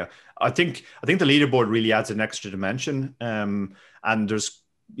brilliant idea. I think the leaderboard really adds an extra dimension. And there's,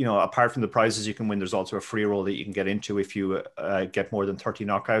 apart from the prizes you can win, there's also a free roll that you can get into if you get more than 30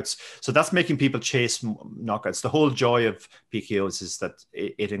 knockouts. So that's making people chase knockouts. The whole joy of PKOs is that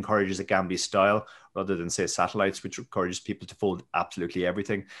it encourages a Gambit style rather than, say, satellites, which encourages people to fold absolutely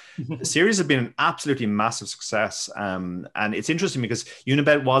everything. The series has been an absolutely massive success. And it's interesting because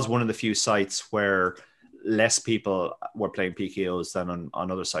Unibet was one of the few sites where less people were playing PKOs than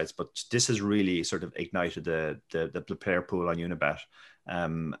on other sites, but this has really sort of ignited the player pool on Unibet,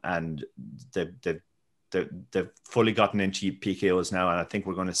 and they've fully gotten into PKOs now, and I think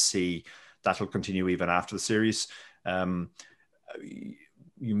we're going to see that'll continue even after the series.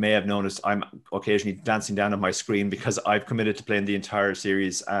 You may have noticed I'm occasionally dancing down on my screen because I've committed to playing the entire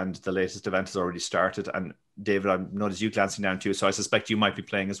series and the latest event has already started. And David, I've noticed you glancing down too, so I suspect you might be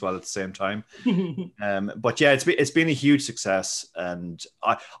playing as well at the same time. But yeah, it's been a huge success, and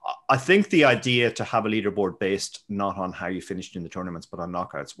I think the idea to have a leaderboard based not on how you finished in the tournaments but on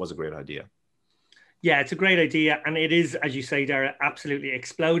knockouts was a great idea. Yeah, it's a great idea. And it is, as you say, Dara, absolutely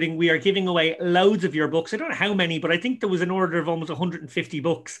exploding. We are giving away loads of your books. I don't know how many, but I think there was an order of almost 150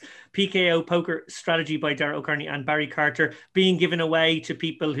 books. PKO Poker Strategy by Dara O'Kearney and Barry Carter being given away to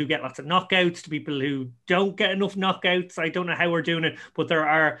people who get lots of knockouts, to people who don't get enough knockouts. I don't know how we're doing it, but there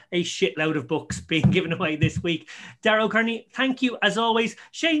are a shitload of books being given away this week. Dara O'Kearney, thank you as always.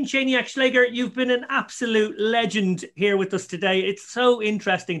 Shane Shaniak Schleger, you've been an absolute legend here with us today. It's so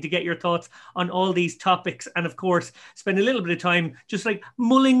interesting to get your thoughts on all these topics, and of course spend a little bit of time just like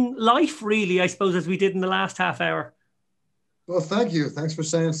mulling life, really, I suppose, as we did in the last half hour. Well, thank you. Thanks for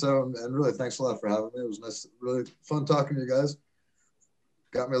saying so, and really thanks a lot for having me. It was nice, really fun talking to you guys.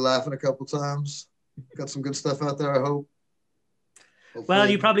 Got me laughing a couple times. Got some good stuff out there, I hope. Hopefully. Well,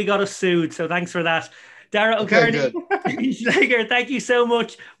 you probably got us sued, so thanks for that. Dara O'Kearney, Schleger, thank you so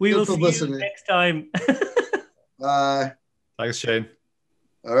much. We will see you next time. Bye. Thanks, Shane.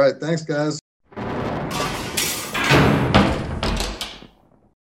 All right, thanks, guys.